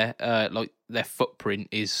their footprint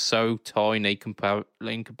is so tiny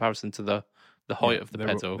in comparison to the height of the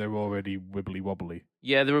pedal. They're already wibbly wobbly.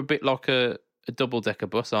 Yeah, they're a bit like a double-decker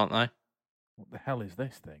bus, aren't they? What the hell is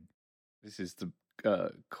this thing? This is the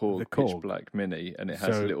Korg Pitch Black Mini, and it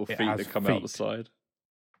has little feet that come out the side.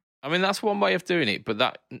 I mean, that's one way of doing it, but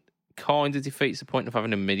that kind of defeats the point of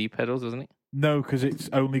having a MIDI pedal, doesn't it? No, because it's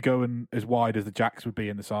only going as wide as the jacks would be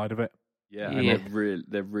in the side of it. Yeah, and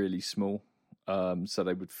they're really small, so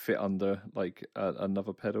they would fit under like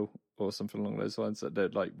another pedal or something along those lines. That they're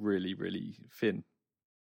like really, really thin.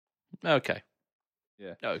 Okay.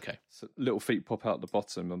 Yeah. Okay. So little feet pop out the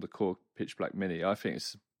bottom on the Korg Pitch Black Mini. I think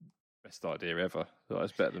it's the best idea ever.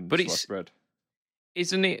 It's better than sliced bread.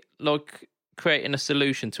 Isn't it like creating a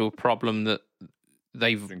solution to a problem that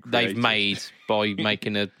they've made by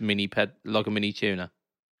making a mini tuner?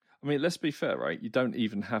 I mean, let's be fair, right? You don't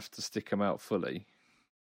even have to stick them out fully.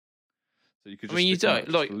 So you could just stick them out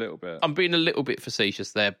just a little bit. I'm being a little bit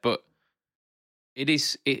facetious there, but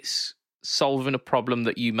it's solving a problem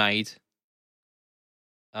that you made.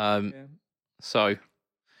 So,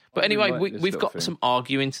 but anyway, we've got some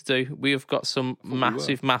arguing to do. We have got some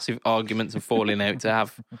massive arguments and falling out to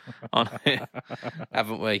have on it,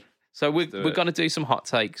 haven't we? So we're going to do some hot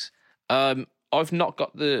takes. I've not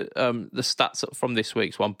got the stats up from this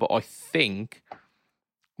week's one, but I think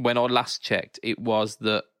when I last checked, it was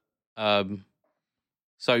that.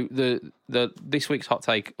 So last week's hot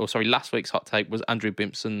take was Andrew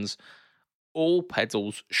Bimpson's all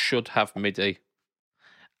pedals should have MIDI.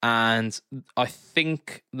 And I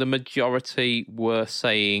think the majority were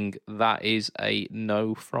saying that is a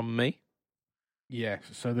no from me. Yes,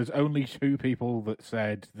 so there's only 2 people that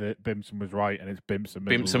said that Bimpson was right, and it's Bimpson.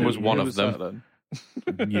 Bimpson was one of them.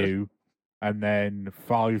 You. And then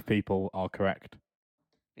 5 people are correct.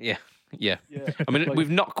 Yeah. I mean, we've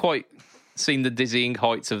not quite seen the dizzying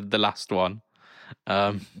heights of the last one.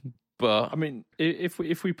 But I mean, if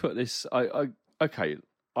we put this...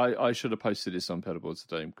 I should have posted this on Pedalboard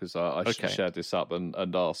today because I should have shared this up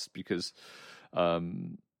and asked because I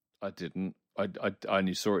didn't. I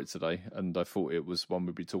only saw it today and I thought it was one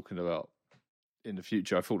we'd be talking about in the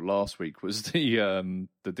future. I thought last week was the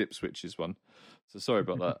dip switches one. So sorry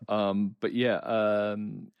about that. But yeah,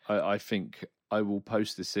 I think I will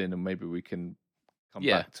post this in and maybe we can come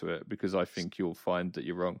back to it because I think you'll find that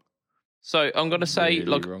you're wrong. So I'm going to say,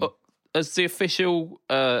 as the official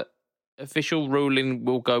ruling,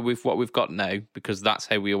 we'll go with what we've got now because that's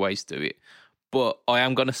how we always do it. But I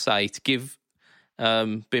am going to say, to give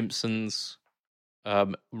Bimpson's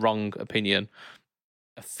wrong opinion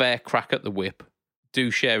a fair crack at the whip,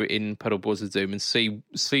 do share it in Pedal Boards of Doom and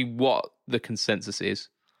see what the consensus is.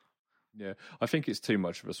 Yeah, I think it's too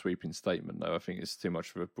much of a sweeping statement, though. I think it's too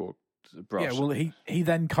much of a broad brush. Yeah, well, he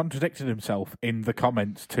then contradicted himself in the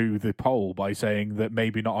comments to the poll by saying that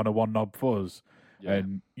maybe not on a one-knob fuzz. Yeah.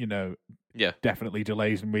 And, definitely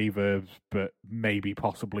delays and reverbs, but maybe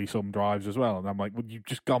possibly some drives as well. And I'm like, well, you've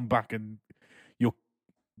just gone back and you're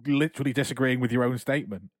literally disagreeing with your own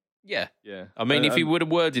statement. Yeah. I mean, if he would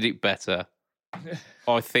have worded it better,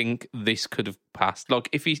 I think this could have passed. Like,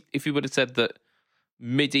 if he would have said that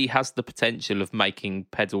MIDI has the potential of making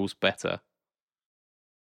pedals better,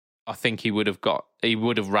 I think he would have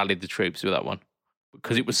rallied the troops with that one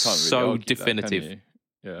because it was so definitive.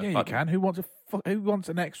 Yeah, you can. Who wants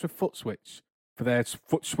an extra foot switch for their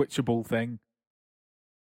foot switchable thing?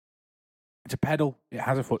 It's a pedal. It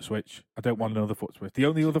has a foot switch. I don't want another foot switch. The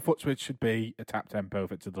only other foot switch should be a tap tempo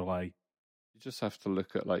if it's a delay. You just have to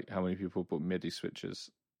look at like how many people put MIDI switches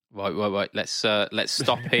Right. Let's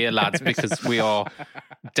stop here, lads, because we are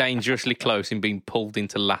dangerously close in being pulled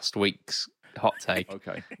into last week's hot take.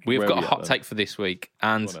 Okay. We've Where got are a we hot at take for this week,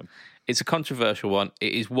 and Go on then. it's a controversial one.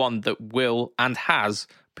 It is one that will and has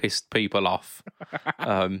pissed people off.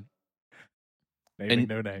 Naming and-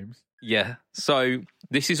 no names. Yeah. So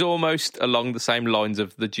this is almost along the same lines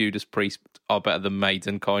of the Judas Priest are better than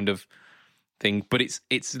Maiden kind of thing, but it's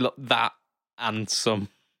that and some.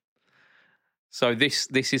 So this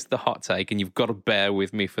is the hot take, and you've got to bear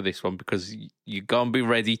with me for this one because you're gonna be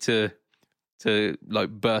ready to like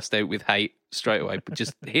burst out with hate straight away. But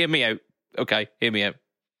just hear me out, okay? Hear me out.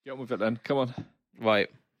 Get on with it then. Come on. Right,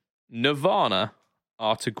 Nirvana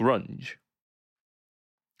are to grunge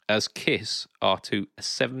as Kiss are to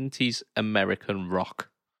 70s American rock.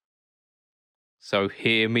 So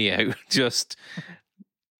hear me out. Just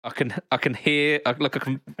I can hear I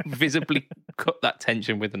can visibly cut that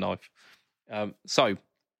tension with a knife. So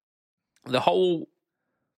the whole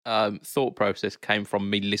thought process came from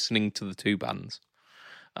me listening to the two bands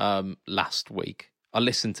last week. I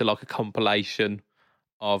listened to like a compilation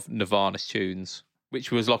of Nirvana's tunes,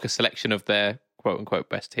 which was like a selection of their quote unquote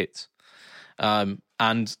best hits.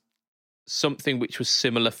 And something which was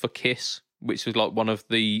similar for Kiss, which was like one of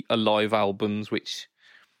the Alive albums, which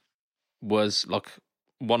was like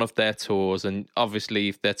one of their tours. And obviously,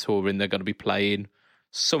 if they're touring, they're going to be playing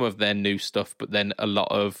some of their new stuff, but then a lot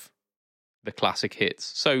of the classic hits.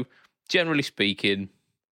 So, generally speaking,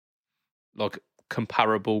 like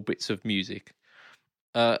comparable bits of music.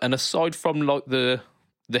 And aside from like the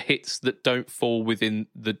hits that don't fall within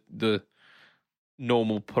the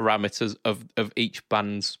normal parameters of each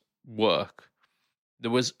band's work,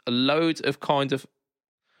 there was a load of kind of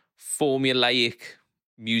formulaic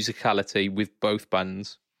musicality with both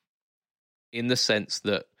bands, in the sense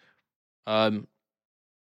that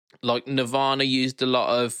like Nirvana used a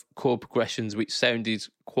lot of chord progressions which sounded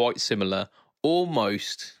quite similar.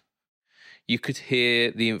 Almost you could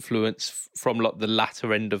hear the influence from like the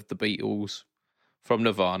latter end of the Beatles from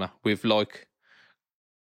Nirvana, with like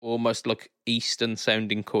almost like Eastern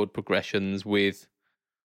sounding chord progressions with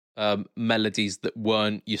melodies that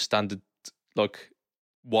weren't your standard like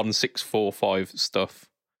 1-6-4-5 stuff.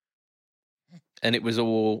 And it was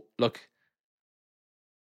all like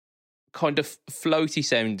kind of floaty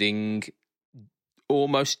sounding,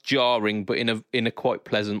 almost jarring, but in a quite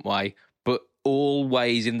pleasant way, but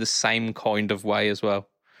always in the same kind of way as well.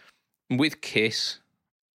 With Kiss,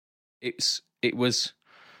 it was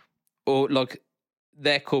or like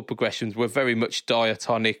their chord progressions were very much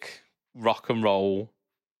diatonic rock and roll,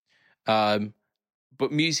 but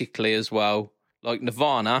musically as well. Like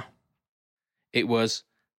Nirvana, it was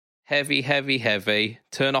heavy,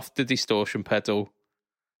 turn off the distortion pedal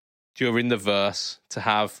during the verse to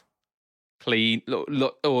have clean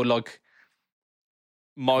or like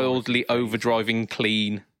mildly overdriving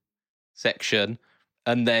clean section,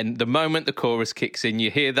 and then the moment the chorus kicks in, you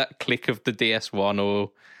hear that click of the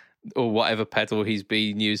DS1 or whatever pedal he's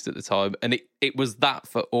being used at the time, and it was that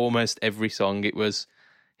for almost every song. It was,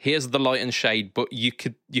 here's the light and shade, but you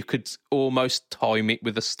could almost time it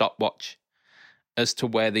with a stopwatch as to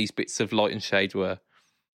where these bits of light and shade were.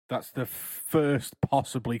 That's the first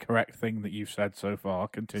possibly correct thing that you've said so far.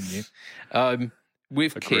 Continue.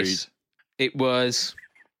 With Agreed. Kiss, it was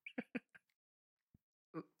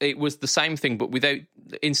the same thing, but without,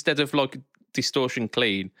 instead of like distortion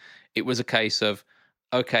clean, it was a case of,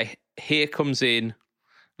 okay, here comes in,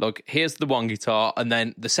 like, here's the one guitar, and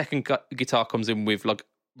then the second guitar comes in with like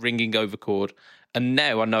ringing over chord, and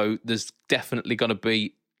now I know there's definitely going to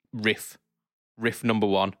be riff number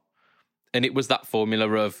one. And it was that formula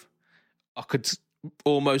of, I could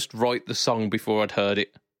almost write the song before I'd heard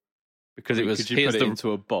it, because it was, could you here's put it the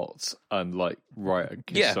into a bot and like write a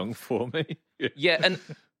Kiss song for me? yeah. And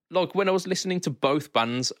like when I was listening to both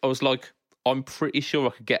bands, I was like, I'm pretty sure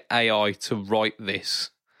I could get AI to write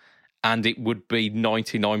this and it would be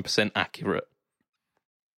 99% accurate.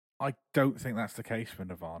 I don't think that's the case for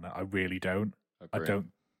Nirvana. I really don't. I don't.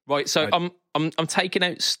 Right, so I'm taking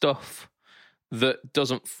out stuff that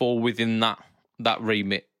doesn't fall within that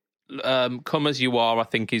remit. Come As You Are, I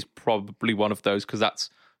think, is probably one of those, because that's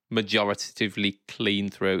majoritatively clean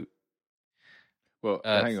through. Well,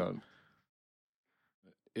 hang on.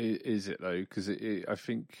 Is it though? Because I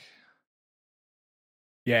think.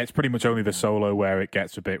 Yeah, it's pretty much only the solo where it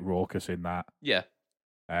gets a bit raucous in that. Yeah.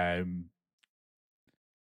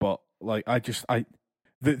 But like,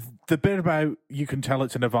 the bit about you can tell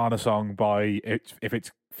it's a Nirvana song by if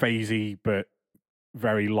it's phasey but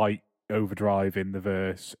very light overdrive in the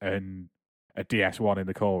verse and a DS1 in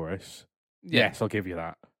the chorus. Yeah. Yes, I'll give you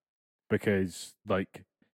that, because like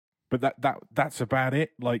but that's about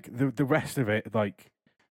it. Like the rest of it, like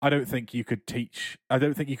I don't think you could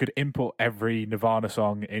input every Nirvana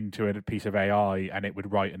song into a piece of AI and it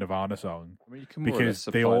would write a Nirvana song. I mean, you can more or less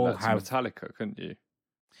because they apply all that to have Metallica, couldn't you?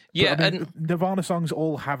 Yeah, But, I mean, and Nirvana songs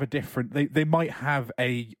all have a different. They might have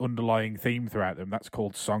a underlying theme throughout them. That's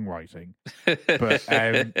called songwriting. But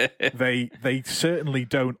they certainly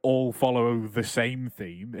don't all follow the same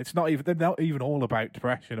theme. They're not even all about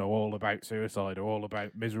depression or all about suicide or all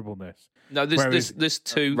about miserableness. no, there's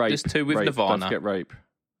two Rape, there's two with rape, Nirvana. Don't forget rape.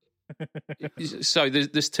 So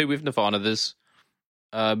there's two with Nirvana. There's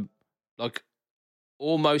like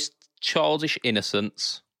almost childish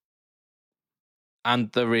innocence,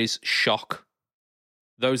 and there is shock.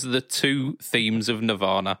 Those are the two themes of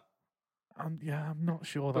Nirvana. I'm not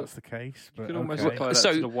sure that's the case. But You could almost okay. apply that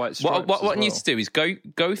So to the White Stripes what as I need to do is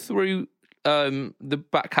go through the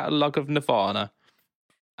back catalogue of Nirvana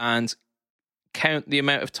and count the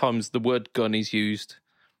amount of times the word gun is used,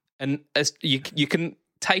 and as you can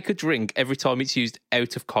take a drink every time it's used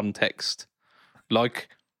out of context. Like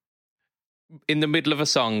in the middle of a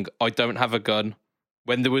song, I don't have a gun,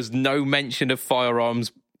 when there was no mention of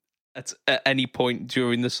firearms at any point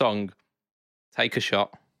during the song. Take a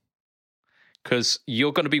shot, because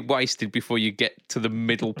you're going to be wasted before you get to the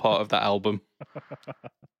middle part of that album.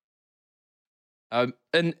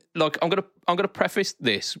 And like I'm gonna preface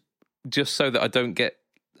this just so that I don't get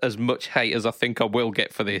as much hate as I think I will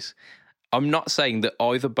get for this. I'm not saying that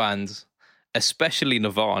either bands, especially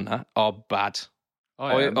Nirvana, are bad.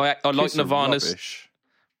 I like Nirvana's. Rubbish.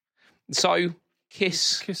 So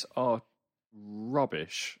Kiss are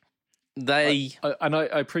rubbish. they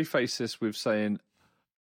I preface this with saying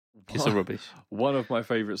Kiss are rubbish. one of my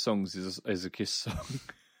favourite songs is a Kiss song.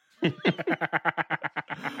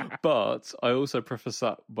 But I also preface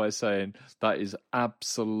that by saying that is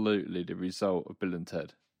absolutely the result of Bill and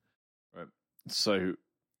Ted. Right. So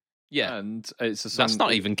Yeah, and it's a song. that's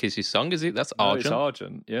not even Kiss's song, is it? That's No, Argent. it's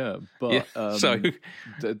Argent, yeah. But Yeah, so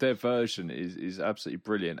their version is absolutely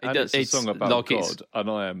brilliant. And does- it's a song about like God, and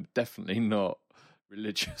I am definitely not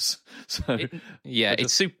religious. So yeah, I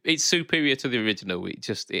it's superior to the original.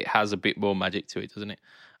 It has a bit more magic to it, doesn't it?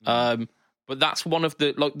 But that's one of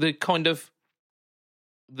the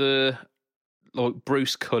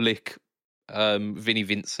Bruce Kulick, Vinnie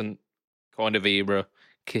Vincent kind of era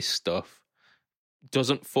Kiss stuff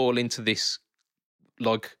doesn't fall into this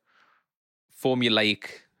like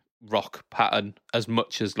formulaic rock pattern as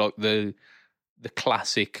much as like the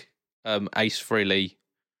classic Ace Frehley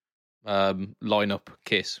lineup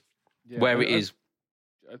Kiss, yeah, where it is.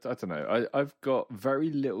 I don't know. I've got very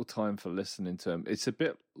little time for listening to them. It's a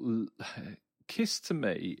bit. Kiss to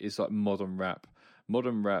me is like modern rap.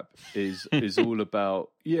 Modern rap is all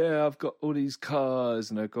about, yeah, I've got all these cars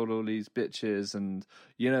and I've got all these bitches and,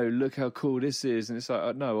 you know, look how cool this is. And it's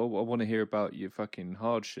like, no, I want to hear about your fucking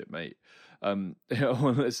hardship, mate. I want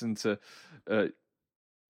to listen to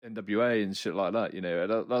NWA and shit like that, you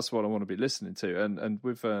know. That's what I want to be listening to. And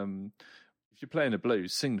with if you're playing the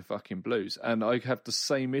blues, sing the fucking blues. And I have the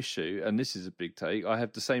same issue, and this is a big take, I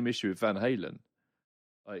have the same issue with Van Halen.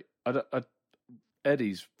 Like,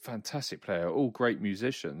 Eddie's fantastic player, all great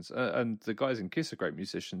musicians, and the guys in Kiss are great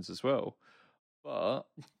musicians as well. But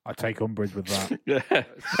I take umbrage with that.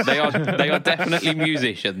 they are definitely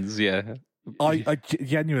musicians. Yeah, I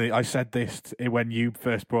genuinely, I said this when you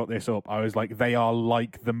first brought this up. I was like, they are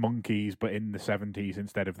like the Monkees, but in the 70s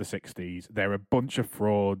instead of the 60s. They're a bunch of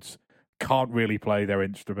frauds, can't really play their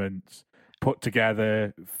instruments, put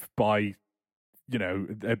together by, you know,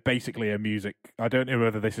 basically a music. I don't know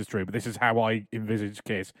whether this is true, but this is how I envisage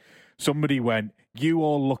Kiss. Somebody went, you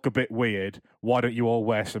all look a bit weird. Why don't you all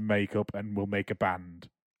wear some makeup and we'll make a band?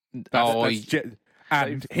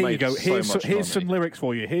 And here you go. Here's some lyrics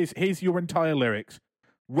for you. Here's your entire lyrics: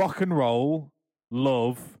 rock and roll,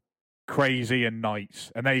 love, crazy, and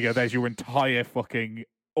nights. And there you go. There's your entire fucking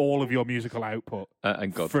all of your musical output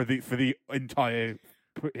and God for the entire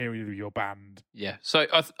period of your band. Yeah. So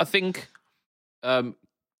I think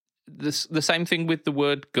the same thing with the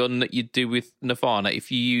word gun that you do with Nirvana.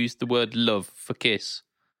 If you use the word love for Kiss,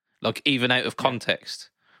 like even out of context,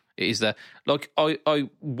 it is there. Like I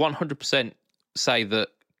 100% say that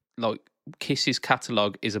like Kiss's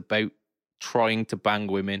catalogue is about trying to bang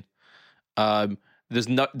women. There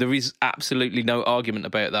is absolutely no argument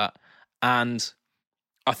about that, and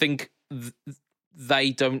I think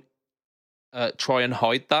they don't try and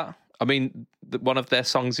hide that. I mean, one of their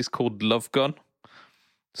songs is called Love Gun,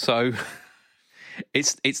 so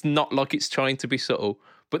it's not like it's trying to be subtle.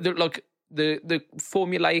 But like the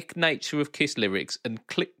formulaic nature of Kiss lyrics and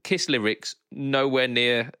Kiss lyrics nowhere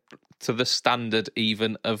near to the standard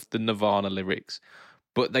even of the Nirvana lyrics,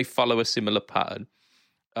 but they follow a similar pattern.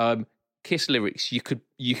 Kiss lyrics, you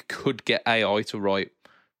could get AI to write.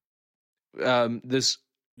 There's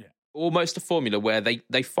almost a formula where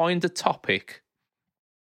they find a topic,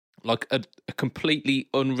 like a completely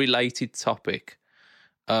unrelated topic,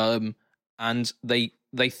 and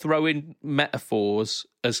they throw in metaphors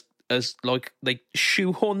as like they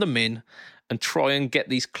shoehorn them in and try and get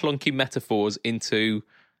these clunky metaphors into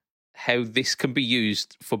how this can be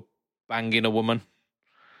used for banging a woman.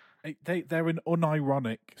 They're an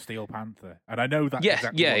unironic Steel Panther, and I know that's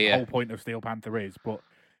what the whole point of Steel Panther is, but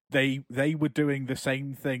they were doing the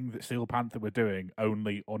same thing that Steel Panther were doing,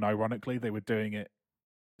 only unironically. They were doing it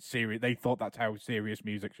serious. They thought that's how serious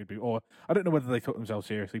music should be, or I don't know whether they took themselves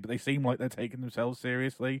seriously, but they seem like they're taking themselves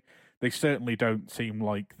seriously. They certainly don't seem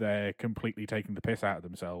like they're completely taking the piss out of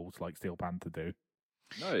themselves like Steel Panther do.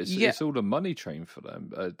 No, it's all a money train for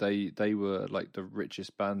them. They were like the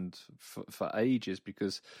richest band for ages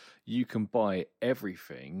because you can buy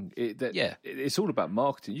everything. It's all about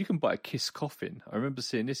marketing. You can buy a Kiss coffin. I remember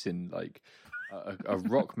seeing this in like a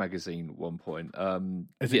rock magazine at one point.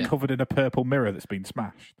 Is it covered in a purple mirror that's been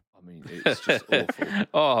smashed? I mean, it's just awful.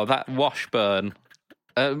 Oh, that Washburn.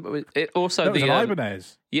 It also that was an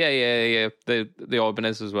Ibanez. Yeah. The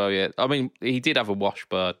Ibanez as well. Yeah, I mean, he did have a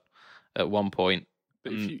Washburn at one point.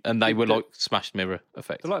 And they were like smashed mirror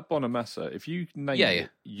effect. They're like Bonamassa. If you name it,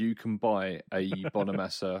 you can buy a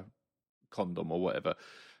Bonamassa condom or whatever.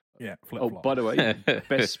 Yeah. Flip-flop. By the way,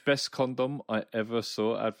 best condom I ever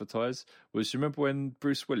saw advertised was, you remember when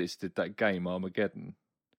Bruce Willis did that game Armageddon?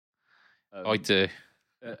 I do.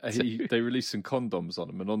 They released some condoms on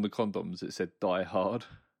them, and on the condoms it said "Die Hard."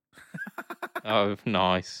 Oh,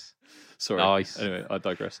 nice. Sorry. Nice. Anyway, I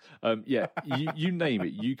digress. You name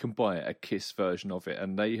it, you can buy a Kiss version of it,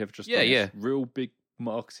 and they have just done this real big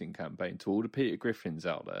marketing campaign to all the Peter Griffins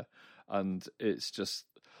out there, and it's just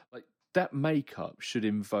like that makeup should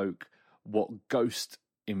invoke what Ghost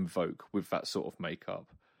invoke with that sort of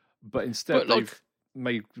makeup, but instead they've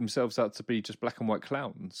made themselves out to be just black and white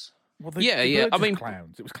clowns. Well, I mean,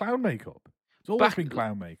 clowns. It was clown makeup. It's always been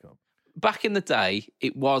clown makeup. Back in the day,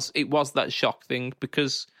 it was that shock thing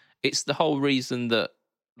because it's the whole reason that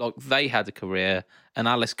like they had a career and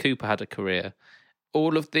Alice Cooper had a career.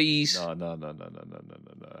 All of these.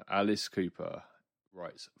 No. Alice Cooper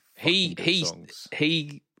writes songs.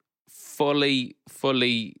 He fully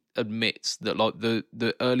admits that like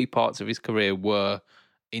the early parts of his career were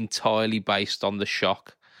entirely based on the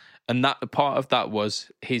shock, and that part of that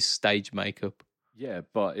was his stage makeup. Yeah,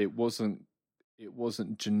 but it wasn't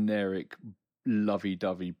generic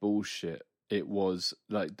lovey-dovey bullshit. It was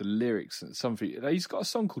like the lyrics and something. He's got a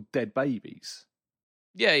song called "Dead Babies."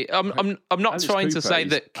 Yeah, I'm not Alice trying to Cooper say is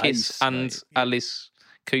that Kiss and Alice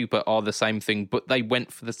Cooper are the same thing, but they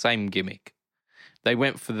went for the same gimmick. They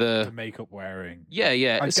went for the makeup wearing. Yeah.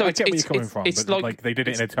 I get where you're coming from, but like they did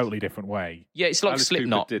it in a totally different way. Yeah, it's like Alice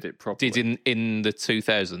Slipknot Cooper did it properly. did in the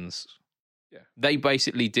 2000s. Yeah, they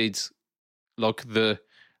basically did like the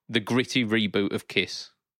gritty reboot of Kiss.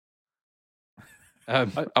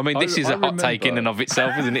 I mean, this is a hot take in and of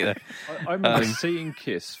itself, isn't it? I remember seeing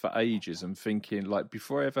Kiss for ages and thinking, like,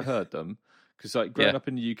 before I ever heard them, because like growing up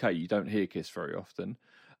in the UK, you don't hear Kiss very often.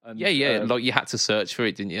 And, like you had to search for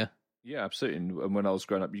it, didn't you? Yeah, absolutely. And when I was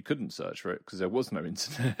growing up, you couldn't search for it because there was no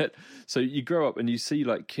internet. So you grow up and you see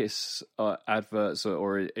like Kiss adverts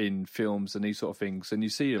or in films and these sort of things, and you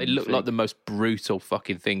see them. They look like the most brutal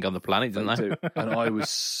fucking thing on the planet, don't they? And I was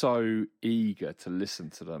so eager to listen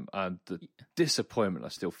to them, and the disappointment, I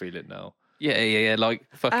still feel it now. Yeah, like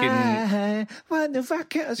fucking. When the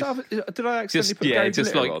did I accidentally put Gary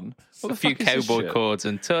Glitter like on? A few cowboy chords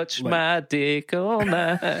and touch my dick all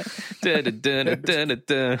night. Yeah,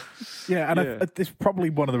 and it's probably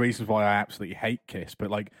one of the reasons why I absolutely hate Kiss. But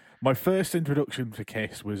like my first introduction to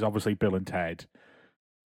Kiss was obviously Bill and Ted,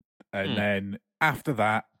 and then after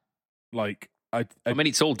that, like I mean,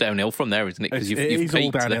 it's all downhill from there, isn't it? Because you've all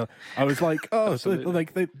downhill. I was like, oh, so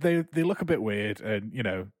like they look a bit weird, and you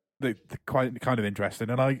know. They're quite kind of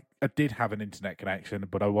interesting, and I did have an internet connection,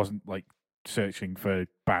 but I wasn't like searching for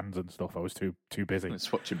bands and stuff. I was too busy.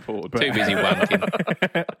 It's watching porn. Too busy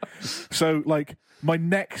wanking. So, like, my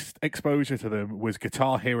next exposure to them was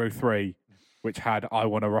Guitar Hero 3, which had "I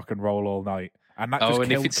Want to Rock and Roll All Night," and that.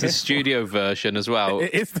 And if it's the studio version as well,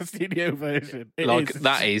 it is the studio version.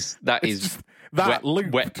 That is that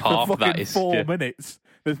loop wet for path. That is 4 minutes.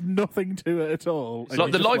 There's nothing to it at all. It's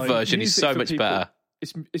like the live version is so much better.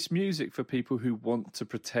 It's music for people who want to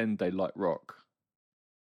pretend they like rock.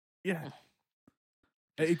 Yeah,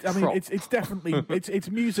 it's definitely it's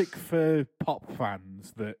music for pop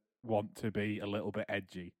fans that want to be a little bit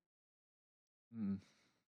edgy. Mm.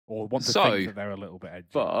 Or want to So- think that they're a little bit edgy.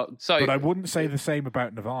 But So But I wouldn't say the same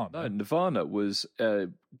about Nirvana. no, Nirvana was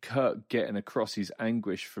Kurt getting across his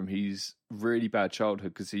anguish from his really bad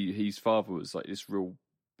childhood because his father was like this real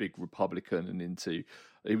big Republican and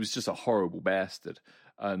he was just a horrible bastard.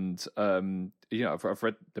 And you know, I've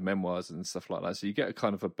read the memoirs and stuff like that, so you get a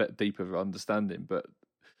kind of a bit deeper understanding. But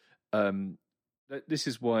this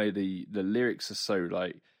is why the lyrics are so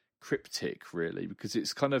like cryptic, really, because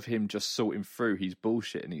it's kind of him just sorting through his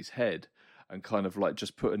bullshit in his head and kind of like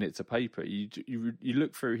just putting it to paper. You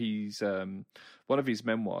look through his one of his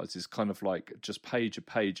memoirs is kind of like just page a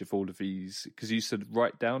page of all of these, because he used to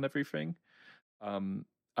write down everything, and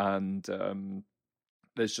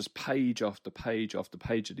there's just page after page after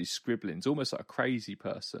page of these scribblings, almost like a crazy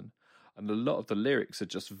person, and a lot of the lyrics are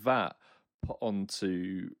just that put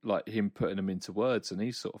onto like him putting them into words and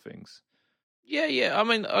these sort of things. yeah. I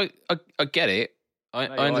mean, I get it. I AI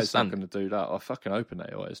is not understand. going to do that. I fucking open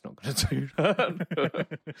AI is not going to do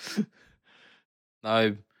that.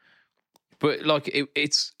 No, but like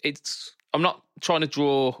it's. I'm not trying to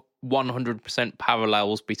draw 100%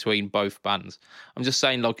 parallels between both bands. I'm just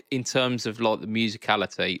saying, like, in terms of like the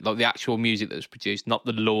musicality, like the actual music that's produced, not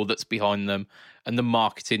the lore that's behind them, and the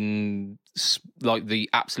marketing, like the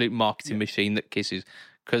absolute marketing machine that Kiss is.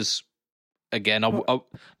 Because again, I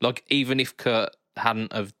like, even if Kurt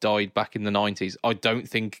hadn't have died back in the 90s, I don't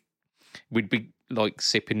think we'd be like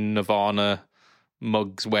sipping Nirvana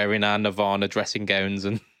mugs, wearing our Nirvana dressing gowns,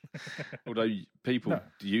 and Although people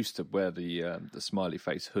used to wear the smiley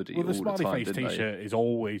face hoodie Well, the all smiley the time, face didn't T-shirt is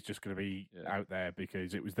always just going to be Yeah. out there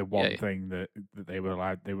because it was the one thing that they were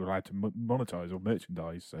allowed to monetize or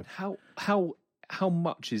merchandise. So. they? How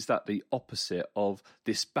much is that the opposite of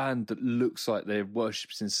this band that looks like they're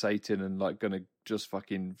worshipping Satan and like going to just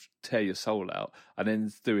fucking tear your soul out, and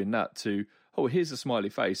then doing that to, oh, here's a smiley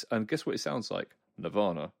face, and guess what it sounds like?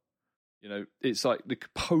 Nirvana. You know, it's like the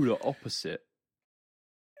polar opposite.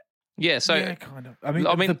 yeah. So yeah, kind of. I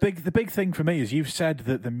mean, the big thing for me is you've said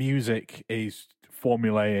that the music is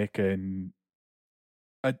formulaic, and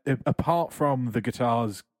apart from the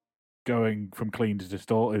guitars going from clean to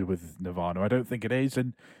distorted with Nirvana, I don't think it is.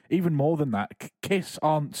 And even more than that, Kiss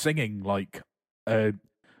aren't singing like a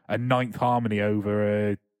ninth harmony over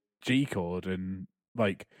a G chord and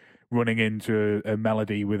like running into a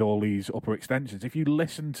melody with all these upper extensions. If you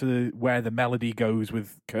listen to where the melody goes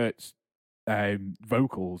with Kurt's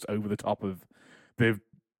vocals over the top of the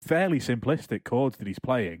fairly simplistic chords that he's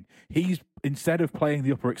playing, he's, instead of playing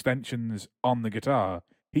the upper extensions on the guitar,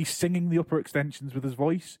 he's singing the upper extensions with his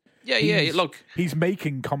voice. yeah. Look, He's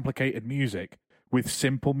making complicated music with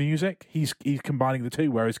simple music. He's combining the two,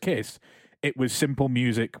 whereas Kiss, it was simple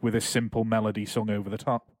music with a simple melody sung over the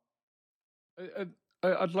top.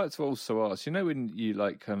 I'd like to also ask, you know, when you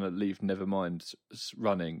like kind of leave Nevermind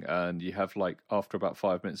running and you have like, after about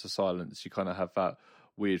 5 minutes of silence, you kind of have that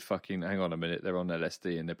weird fucking, hang on a minute, they're on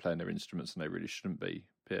LSD and they're playing their instruments and they really shouldn't be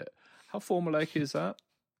bit. How formulaic is that?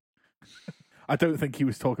 I don't think he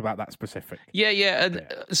was talking about that specific. yeah. And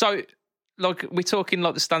so, like, we're talking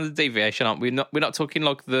like the standard deviation, aren't we? We're not talking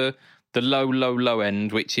like the low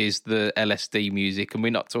end, which is the LSD music, and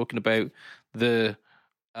we're not talking about the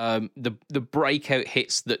breakout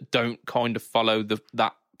hits that don't kind of follow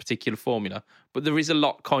that particular formula. But there is a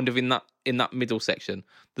lot kind of in that middle section.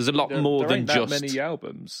 There's a lot more there than ain't that just many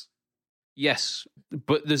albums. Yes,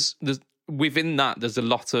 but there's within that there's a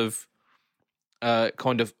lot of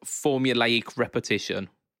kind of formulaic repetition.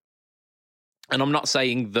 And I'm not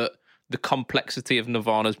saying that the complexity of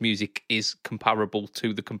Nirvana's music is comparable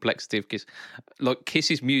to the complexity of Kiss. Like,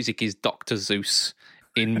 Kiss's music is Dr. Zeus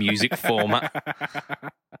in music format.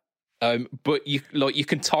 But you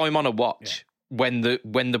can time on a watch when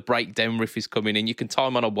the breakdown riff is coming in. You can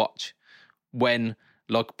time on a watch when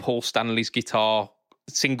like Paul Stanley's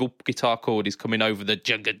single guitar chord is coming over the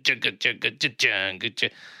jugga jugga jugga jugga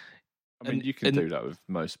jugga. I mean, you can do that with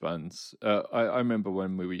most bands. I remember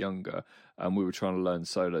when we were younger and we were trying to learn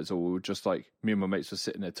solos, or we were just like, me and my mates were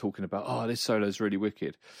sitting there talking about, oh, this solo is really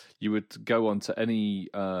wicked. You would go on to any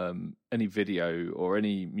video or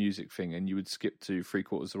any music thing and you would skip to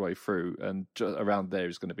 3/4 of the way through, and just around there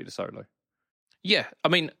is going to be the solo. Yeah, I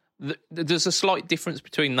mean, there's a slight difference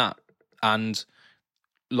between that and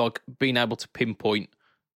like being able to pinpoint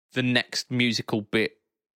the next musical bit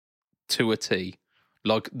to a T.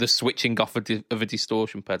 Like the switching off of a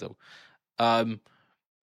distortion pedal. I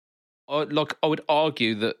would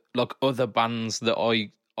argue that like other bands that I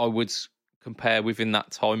would compare within that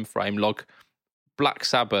time frame, like Black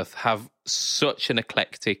Sabbath, have such an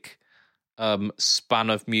eclectic span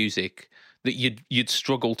of music that you'd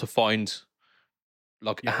struggle to find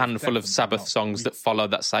like Yeah, a it's handful of definitely Sabbath not. songs that follow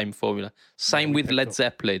that same formula. Same we with picked Led up-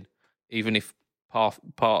 Zeppelin, even if part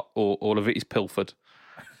or all of it is pilfered.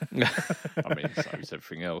 I mean, so is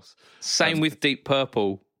everything else. Same with Deep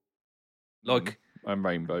Purple. Like, And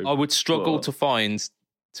Rainbow. I would struggle But- to find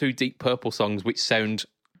two Deep Purple songs which sound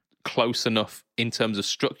close enough in terms of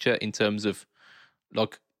structure, in terms of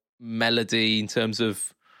like melody, in terms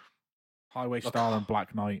of Highway Star and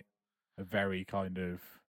Black Knight are very kind of.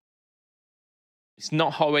 it's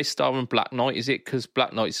not Highway Star and Black Knight, is it? Because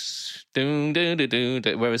Black Knight's doon doon doon doon,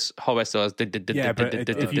 doon, whereas Highway Star's Yeah, but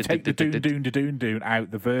if you take the doon doon doon doon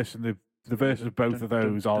out, the verse and the verses of both of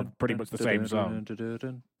those are pretty much the same song.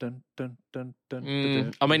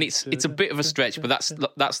 I mean, it's a bit of a stretch, but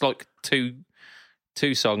that's like two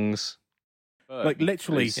songs. Like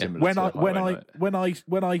literally, when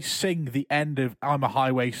I sing the end of "I'm a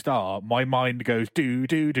Highway Star," my mind goes do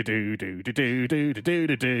do do do do do do do do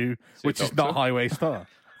do do, which is not Highway Star.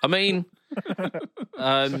 I mean,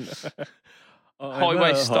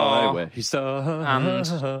 Highway Star and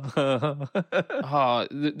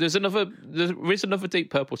there is another Deep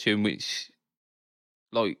Purple tune which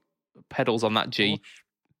like pedals on that G.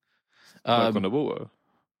 Like on the water.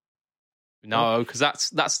 No, because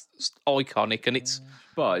that's iconic, and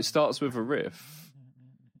But it starts with a riff,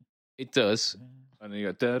 it does. and then you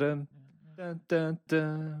go dun dun dun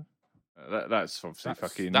dun. That's obviously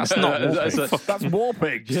fucking. That's not That's War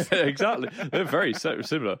Pigs. Yeah, exactly. They're very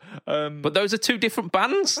similar. But those are two different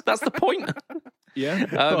bands. That's the point. Yeah,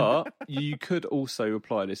 but you could also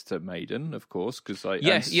apply this to Maiden, of course, because like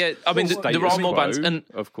Yeah. I mean, there are more bands, and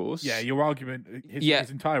of course, Yeah, your argument, his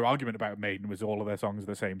entire argument about Maiden was all of their songs are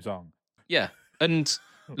the same song. yeah, and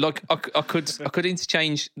like I could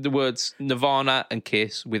interchange the words Nirvana and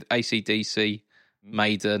Kiss with AC/DC,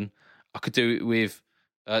 Maiden. I could do it with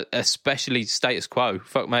especially Status Quo.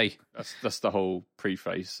 Fuck me. That's the whole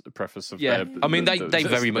preface of Yeah, their, I mean they that's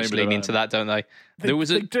very the much name of lean the into band. that, don't they? They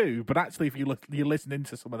do, but actually, if you listen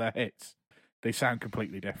into some of their hits, they sound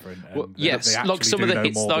completely different. And Yes, they like some of actually the do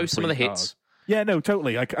hits know more though. than Some of the three hits. guitars. Yeah, no,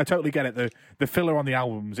 totally. I totally get it. The filler on the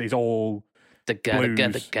albums is all sped up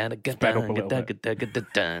a little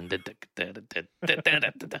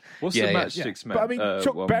What's Yeah, the yeah. Matchsticks Man? But I mean,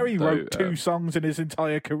 Chuck one, Berry though, wrote two songs in his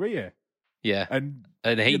entire career, Yeah, and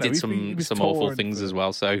and he you know, did he was some awful touring things for- as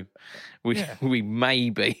well. So we Yeah. we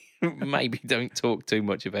maybe don't talk too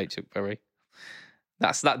much about Chuck Berry.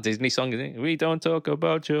 That's that Disney song, isn't it? We don't talk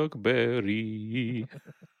about Chuck Berry.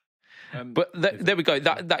 But there we go.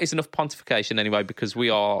 That is enough pontification anyway, because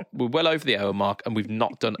we're well over the hour mark and we've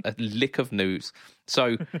not done a lick of news.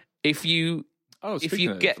 So if you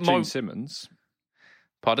get Gene my Simmons.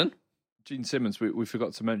 pardon. Gene Simmons, we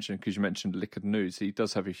forgot to mention, because you mentioned liquid news, he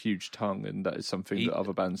does have a huge tongue, and that is something that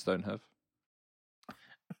other bands don't have.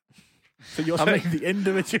 so you're saying the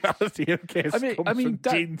individuality of Kiss comes from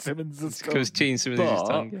that- Gene Simmons' Because Gene Simmons is his But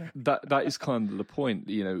tongue. that is kind of the point.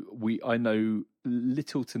 You know, I know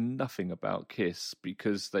little to nothing about Kiss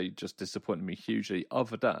because they just disappointed me hugely.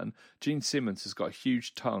 Other than Gene Simmons has got a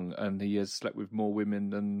huge tongue, and he has slept with more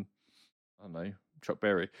women than, I don't know, Chuck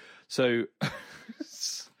Berry. So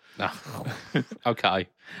Okay.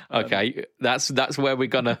 That's where we're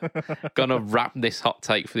gonna wrap this hot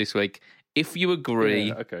take for this week. If you agree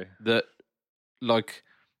yeah, okay. that like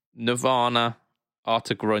Nirvana are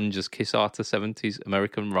to grunge as Kiss are to 70s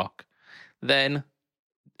American rock, then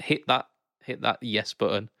hit that yes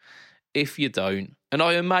button. If you don't, and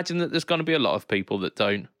I imagine that there's going to be a lot of people that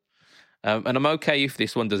don't, and I'm okay if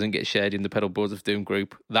this one doesn't get shared in the Pedal Boards of Doom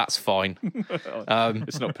group. That's fine.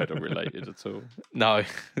 It's not pedal related at all. No.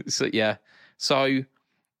 So, yeah. So,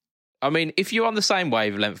 I mean, if you're on the same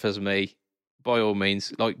wavelength as me, by all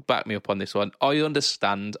means, like, back me up on this one. I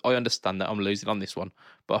understand that I'm losing on this one,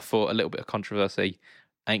 but I thought a little bit of controversy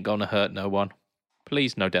ain't gonna hurt no one.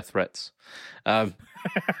 Please, no death threats.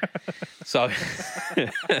 So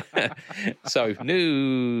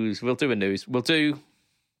news. We'll do a news. We'll do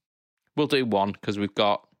one because we've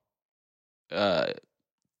got 10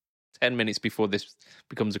 minutes before this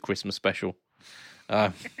becomes a Christmas special.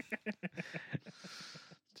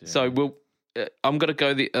 So I'm going to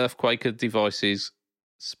go the Earthquaker Devices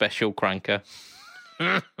special cranker.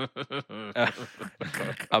 I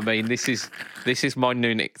mean, this is my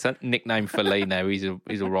new nickname for Lee now. He's a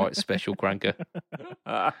right special cranker.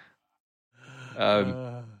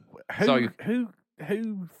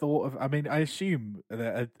 Who thought of? I mean, I assume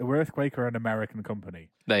that Earthquaker are an American company.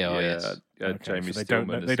 They are, yes. Okay, Jamie so they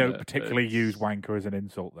Stillman, don't isn't it? particularly use wanker as an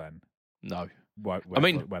insult. Then No, where I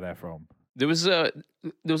mean- where they're from. There was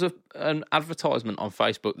an advertisement on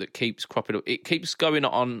Facebook that keeps cropping up. It keeps going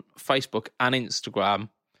on Facebook and Instagram,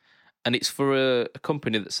 and it's for a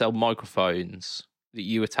company that sell microphones that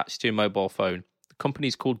you attach to your mobile phone. The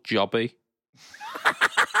company's called Jobby.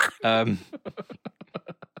 And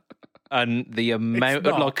the amount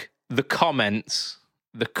of the comments,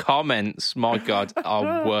 my God,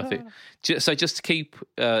 are worth it. So just to keep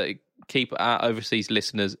our overseas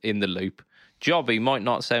listeners in the loop, Jobby might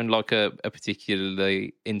not sound like a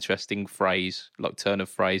particularly interesting phrase, like turn of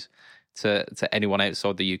phrase to anyone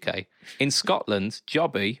outside the UK. In Scotland,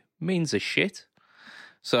 Jobby means a shit.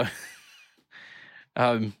 So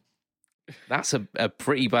that's a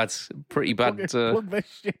pretty bad. Plug this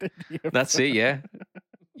shit into your That's it, yeah.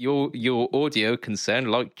 Your audio can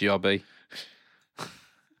sound like Jobby.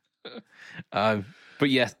 But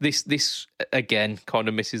yeah, this again kind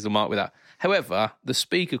of misses the mark with that. However, the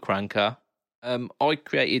speaker cranker, I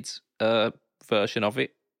created a version of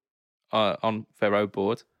it on Vero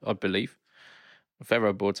board, I believe.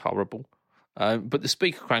 Vero board's horrible. But the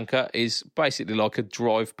speaker cranker is basically like a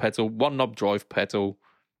drive pedal, one knob drive pedal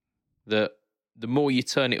that the more you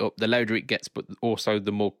turn it up, the louder it gets, but also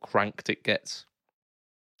the more cranked it gets.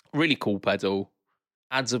 Really cool pedal.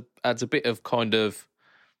 Adds a bit of kind of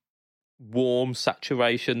warm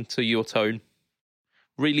saturation to your tone.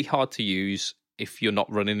 Really hard to use if you're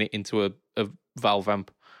not running it into a valve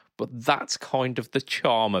amp. But that's kind of the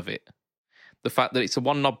charm of it. The fact that it's a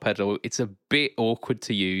one knob pedal, it's a bit awkward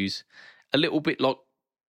to use. A little bit like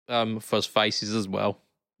Fuzz Faces as well.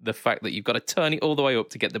 The fact that you've got to turn it all the way up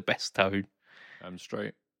to get the best tone. I'm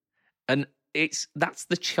straight. And that's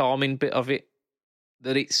the charming bit of it.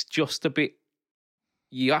 That it's just a bit,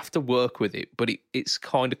 you have to work with it, but it's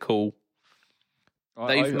kind of cool.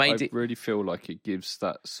 I really feel like it gives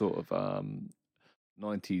that sort of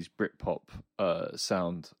 90s Britpop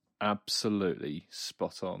sound absolutely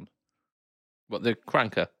spot on. What, the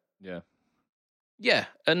cranker? Yeah. Yeah,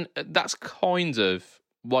 and that's kind of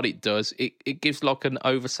what it does. It gives like an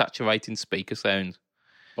oversaturating speaker sound.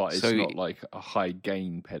 But it's not like a high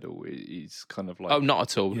gain pedal. It's kind of like... Oh, not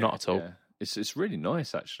at all, not at all. Yeah. It's really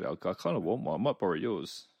nice, actually. I kind of want one. I might borrow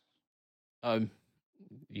yours.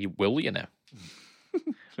 You will, you know.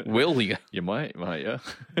 Will you? You might, yeah.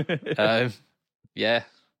 Yeah.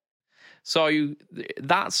 So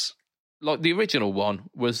that's like the original one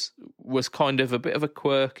was kind of a bit of a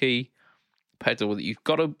quirky pedal that you've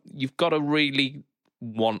got to really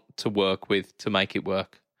want to work with to make it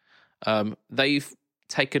work. They've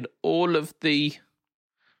taken all of the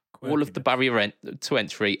barrier to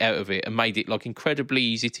entry out of it and made it like incredibly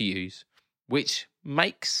easy to use, which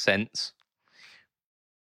makes sense,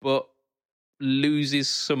 but loses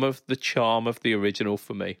some of the charm of the original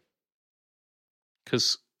for me.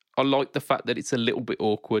 Because I like the fact that it's a little bit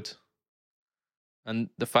awkward, and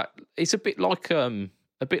the fact it's a bit like a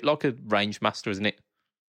Range Master, isn't it?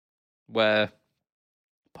 Where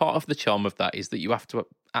part of the charm of that is that you have to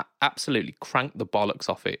absolutely crank the bollocks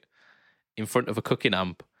off it in front of a cooking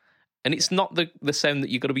amp. And it's not the sound that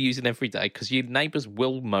you're going to be using every day because your neighbours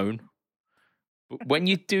will moan. But when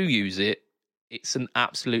you do use it, it's an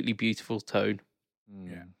absolutely beautiful tone.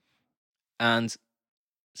 Yeah. And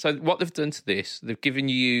so what they've done to this, they've given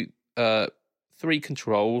you 3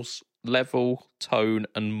 controls: level, tone,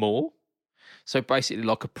 and more. So basically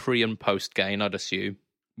like a pre and post gain, I'd assume.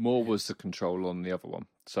 More was the control on the other one.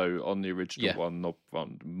 So on the original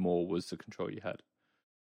one, more was the control you had.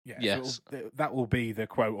 Yeah, yes. So that will be the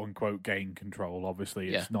quote unquote gain control.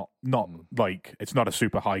 Obviously, it's not like it's not a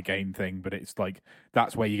super high gain thing, but it's like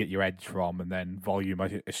that's where you get your edge from, and then volume,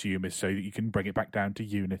 I assume, is so that you can bring it back down to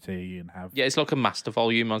unity and have. Yeah, it's like a master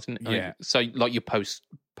volume, isn't it? Yeah. So like your post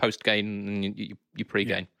gain and your pre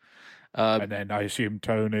gain. Yeah. And then I assume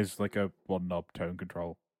tone is like a one knob tone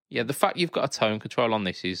control. Yeah, the fact you've got a tone control on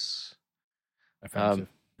this is offensive.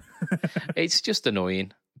 It's just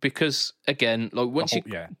annoying. Because again, like once you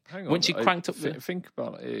cranked up, think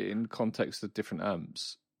about it in context of different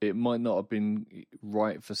amps. It might not have been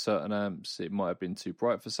right for certain amps. It might have been too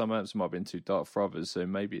bright for some amps. It might have been too dark for others. So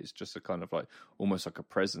maybe it's just a kind of like almost like a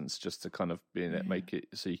presence, just to kind of make it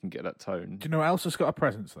so you can get that tone. Do you know what else has got a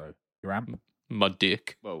presence though? Your amp. My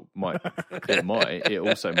dick. Well, it might. It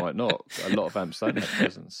also might not. A lot of amps don't have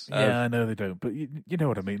presence. Yeah, I know they don't, but you know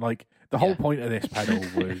what I mean. Like the whole point of this pedal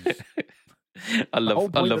was. I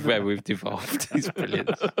love where we've devolved. It's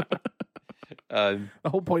brilliant. The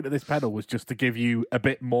whole point of this pedal was just to give you a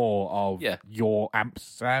bit more of your amp's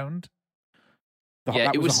sound.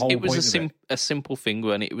 It was a simple thing,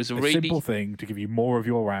 and it was a really simple thing to give you more of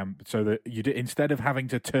your amp, so that you did, instead of having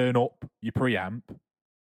to turn up your preamp,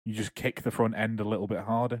 you just kick the front end a little bit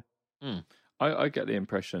harder. I get the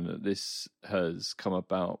impression that this has come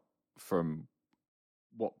about from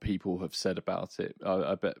what people have said about it.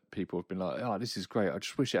 I bet people have been like, "Oh, this is great. I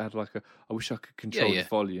just wish it had I wish I could control the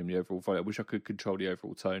volume, the overall volume. I wish I could control the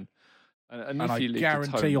overall tone." And if I you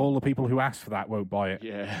guarantee all the people who asked for that won't buy it.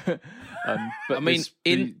 Yeah, but I mean,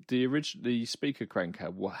 the speaker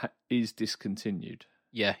crankcam is discontinued.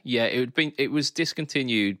 Yeah. It was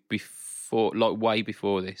discontinued before, like way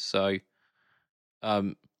before this. So,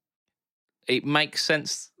 it makes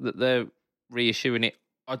sense that they're reissuing it.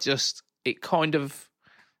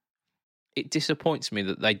 It disappoints me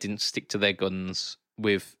that they didn't stick to their guns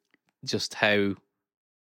with just how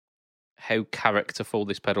characterful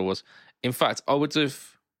this pedal was. In fact, I would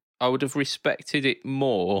have respected it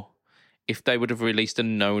more if they would have released a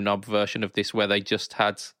no knob version of this where they just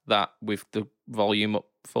had that with the volume up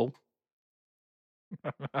full.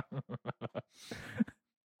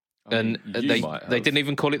 And they didn't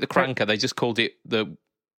even call it the cranker. They just called it the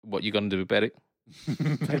what you gonna do about it.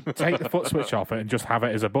 Take the foot switch off it and just have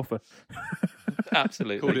it as a buffer.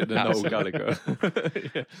 Absolutely. Called it the Noel Gallagher.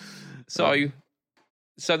 Yeah.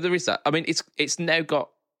 So there is that. I mean, it's now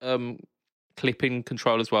got clipping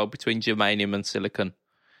control as well between germanium and silicon,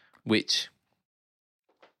 which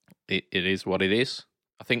it is what it is.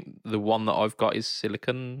 I think the one that I've got is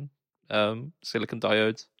silicon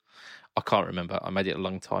diodes. I can't remember. I made it a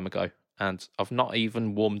long time ago, and I've not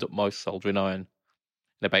even warmed up my soldering iron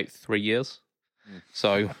in about 3 years.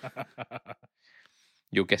 So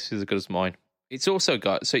your guess is as good as mine. It's also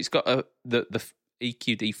got the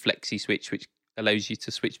EQD Flexi switch, which allows you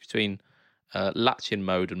to switch between latch-in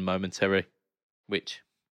mode and momentary, which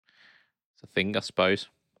is a thing, I suppose.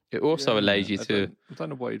 It also allows you to. I don't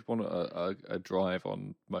know why you'd want a drive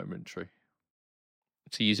on momentary.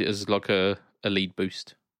 To use it as like a lead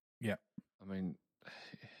boost. Yeah, I mean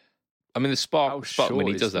the Spark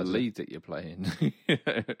Mini does that. The lead that you're playing.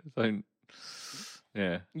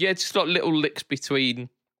 Yeah, just like little licks between,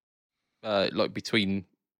 between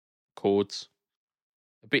chords.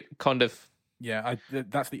 A bit kind of. Yeah,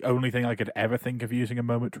 that's the only thing I could ever think of using a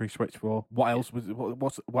momentary switch for. What else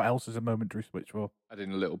what else is a momentary switch for?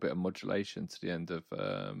 Adding a little bit of modulation to the end of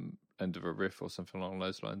a riff or something along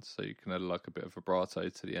those lines, so you can add like a bit of vibrato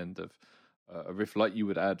to the end of a riff, like you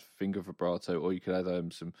would add finger vibrato, or you could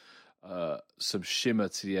add some shimmer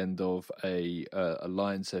to the end of a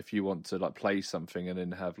line. So if you want to like play something and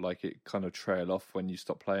then have like it kind of trail off when you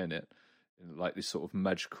stop playing it, like this sort of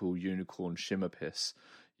magical unicorn shimmer piss.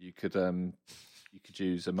 You could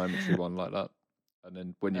use a momentary one like that, and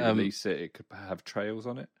then when you release it, it could have trails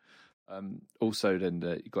on it. Also, then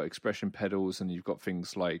you've got expression pedals, and you've got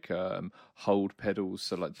things like hold pedals,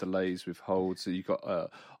 so like delays with hold. So you've got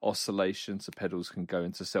oscillation, so pedals can go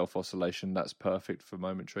into self oscillation. That's perfect for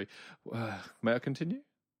momentary. May I continue?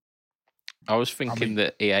 I was thinking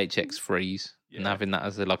that EHX freeze and having that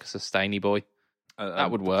as a sustainy boy. That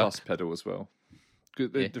would work. Plus pedal as well.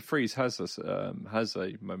 The freeze has a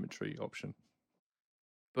momentary option,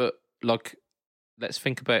 but let's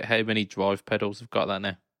think about how many drive pedals have got that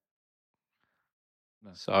now.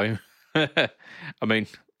 No. So, I mean,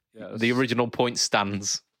 the original point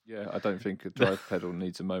stands. Yeah, I don't think a drive pedal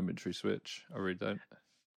needs a momentary switch. I really don't.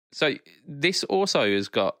 So this also has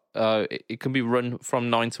got it can be run from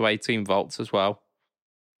 9 to 18 volts as well,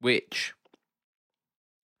 which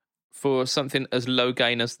for something as low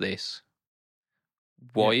gain as this.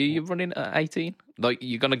 Why are you running at 18?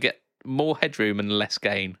 You're going to get more headroom and less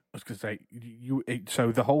gain. I was going to say,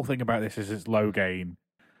 so the whole thing about this is it's low gain,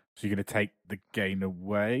 so you're going to take the gain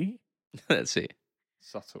away? That's it.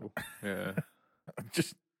 Subtle. Yeah.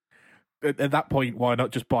 Just at that point, why not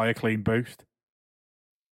just buy a clean boost?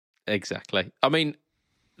 Exactly. I mean,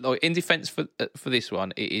 in defense for this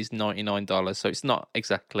one, it is $99, so it's not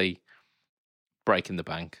exactly breaking the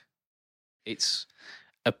bank. It's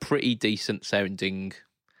a pretty decent sounding,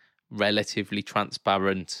 relatively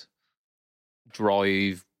transparent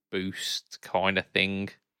drive boost kind of thing.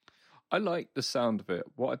 I like the sound of it.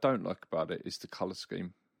 What I don't like about it is the colour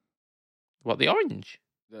scheme. What, the orange?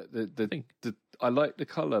 I like the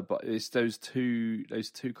colour, but it's those two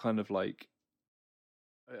kind of like.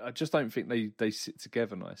 I just don't think they sit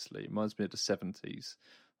together nicely. It reminds me of the 70s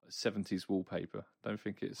wallpaper. Don't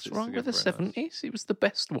think it's. What's wrong with the 70s? Nice. It was the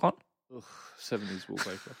best one. Ugh, 70s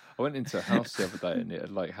wallpaper. I went into a house the other day and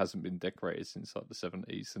it hasn't been decorated since the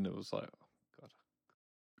 70s, and it was like, oh god.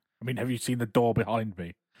 I mean, have you seen the door behind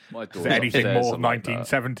me? My Is door's there anything upstairs, more something like that.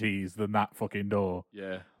 1970s than that fucking door?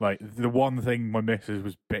 Yeah. Like, the one thing my missus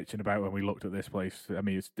was bitching about when we looked at this place, I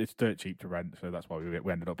mean, it's dirt cheap to rent, so that's why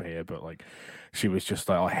we ended up here, but, like, she was just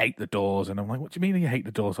like, I hate the doors, and I'm like, what do you mean you hate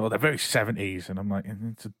the doors? Oh, they're very 70s, and I'm like,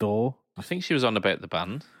 it's a door. I think she was on about the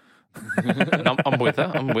band. And I'm with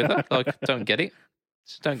her. Like, don't get it.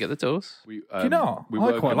 Just don't get the doors. We, Do you know?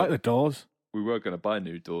 I quite like the doors. We were going to buy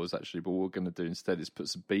new doors, actually, but what we're going to do instead is put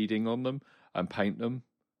some beading on them and paint them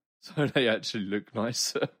so they actually look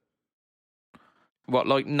nicer. What,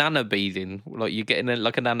 like nana beading? Like you're getting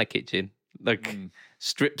like a nana kitchen? Like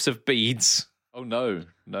strips of beads? Oh, no,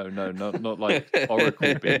 not like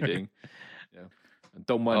oracle beading. Yeah. And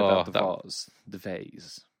don't mind about the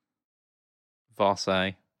vase.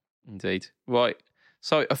 Vase, indeed. Right.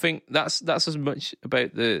 So I think that's as much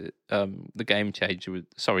about the game changer.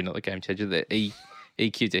 Sorry, not the game changer. The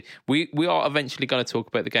EQD. We are eventually going to talk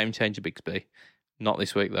about the game changer, Bixby. Not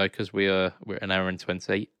this week though, because we're an hour and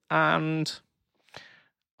 20, and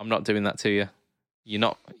I'm not doing that to you. You're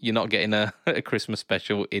not getting a Christmas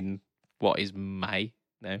special in what is May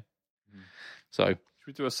now. So should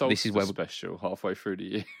we do a solstice special halfway through the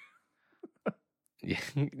year?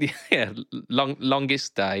 Yeah.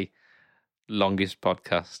 Longest day. Longest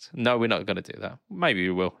podcast. No, we're not going to do that. Maybe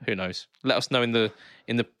we will. Who knows? Let us know in the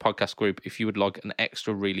podcast group if you would like an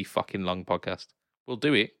extra really fucking long podcast. We'll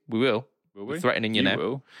do it. We will. Will we? We're threatening you now.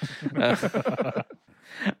 Will.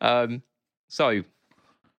 So,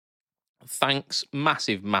 thanks,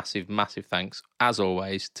 massive thanks, as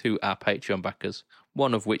always, to our Patreon backers.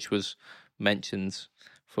 One of which was mentioned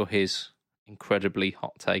for his incredibly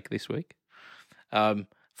hot take this week.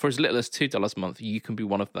 For as little as $2 a month, you can be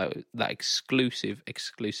one of that exclusive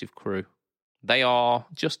crew. They are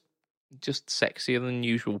just sexier than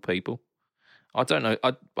usual people. I don't know.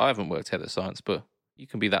 I haven't worked out the science, but you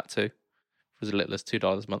can be that too for as little as $2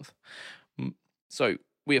 a month. So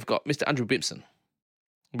we have got Mr. Andrew Bimson.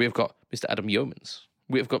 We have got Mr. Adam Yeomans.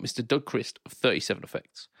 We have got Mr. Doug Christ of 37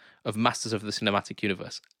 Effects, of Masters of the Cinematic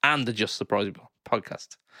Universe, and the Just Surprising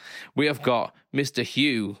podcast. We have got Mr.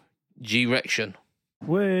 Hugh G. Rection.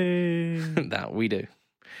 Way. That we do.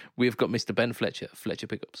 We've got Mr. Ben Fletcher of Fletcher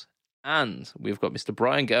Pickups. And we've got Mr.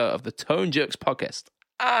 Brian Gower of the Tone Jerks podcast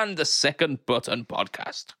and the Second Button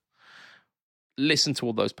podcast. Listen to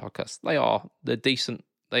all those podcasts. They're decent.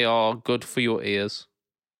 They are good for your ears.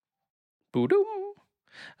 Boodoo.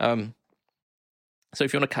 So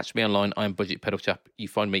if you want to catch me online, I am Budget Pedal Chap. You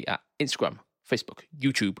find me at Instagram, Facebook,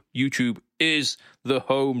 YouTube. YouTube is the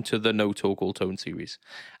home to the No Talk All Tone series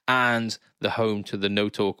and the home to the No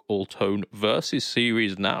Talk All Tone Versus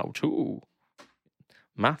series now too.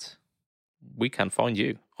 Matt, we can find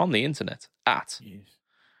you on the internet at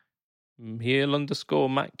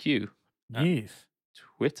Heel_MattQ. Yes.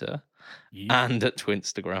 Twitter Yes. and at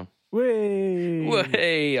Twinstagram.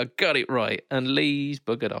 Way. I got it right. And Lee's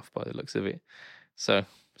buggered off by the looks of it. So,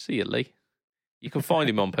 see you, Lee. You can find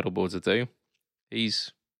him on Pedalboards of Doom.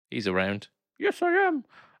 He's around. Yes, I am.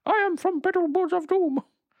 I am from Pedalboards of Doom.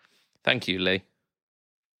 Thank you, Lee.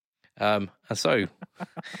 And so,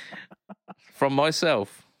 from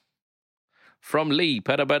myself, from Lee,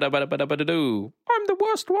 I'm the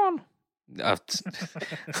worst one.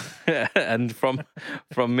 And from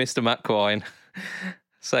Mr. Matt Quine,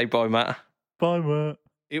 say bye, Matt. Bye, Matt.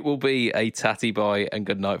 It will be a tatty bye and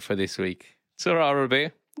good night for this week. Ta-ra,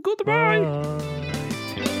 Ruby. Goodbye.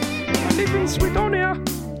 I live in Swedonia.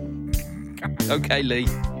 Okay, Lee.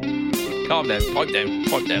 Calm down. Pipe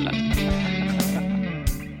down, lad.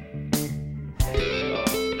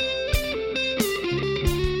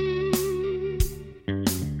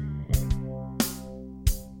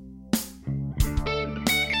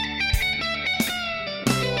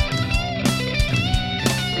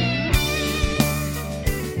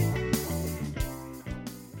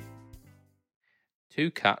 Two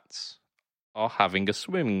cats are having a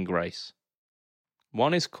swimming race.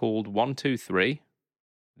 One is called 1, 2, 3.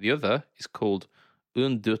 The other is called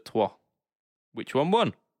 1, 2, 3. Which one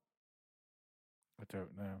won? I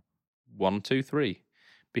don't know. 1, 2, 3.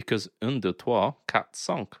 Because 1, 2, 3 cat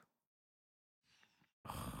sunk.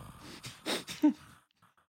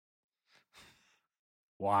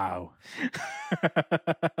 Wow.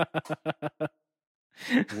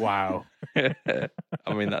 Wow.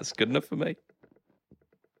 I mean, that's good enough for me.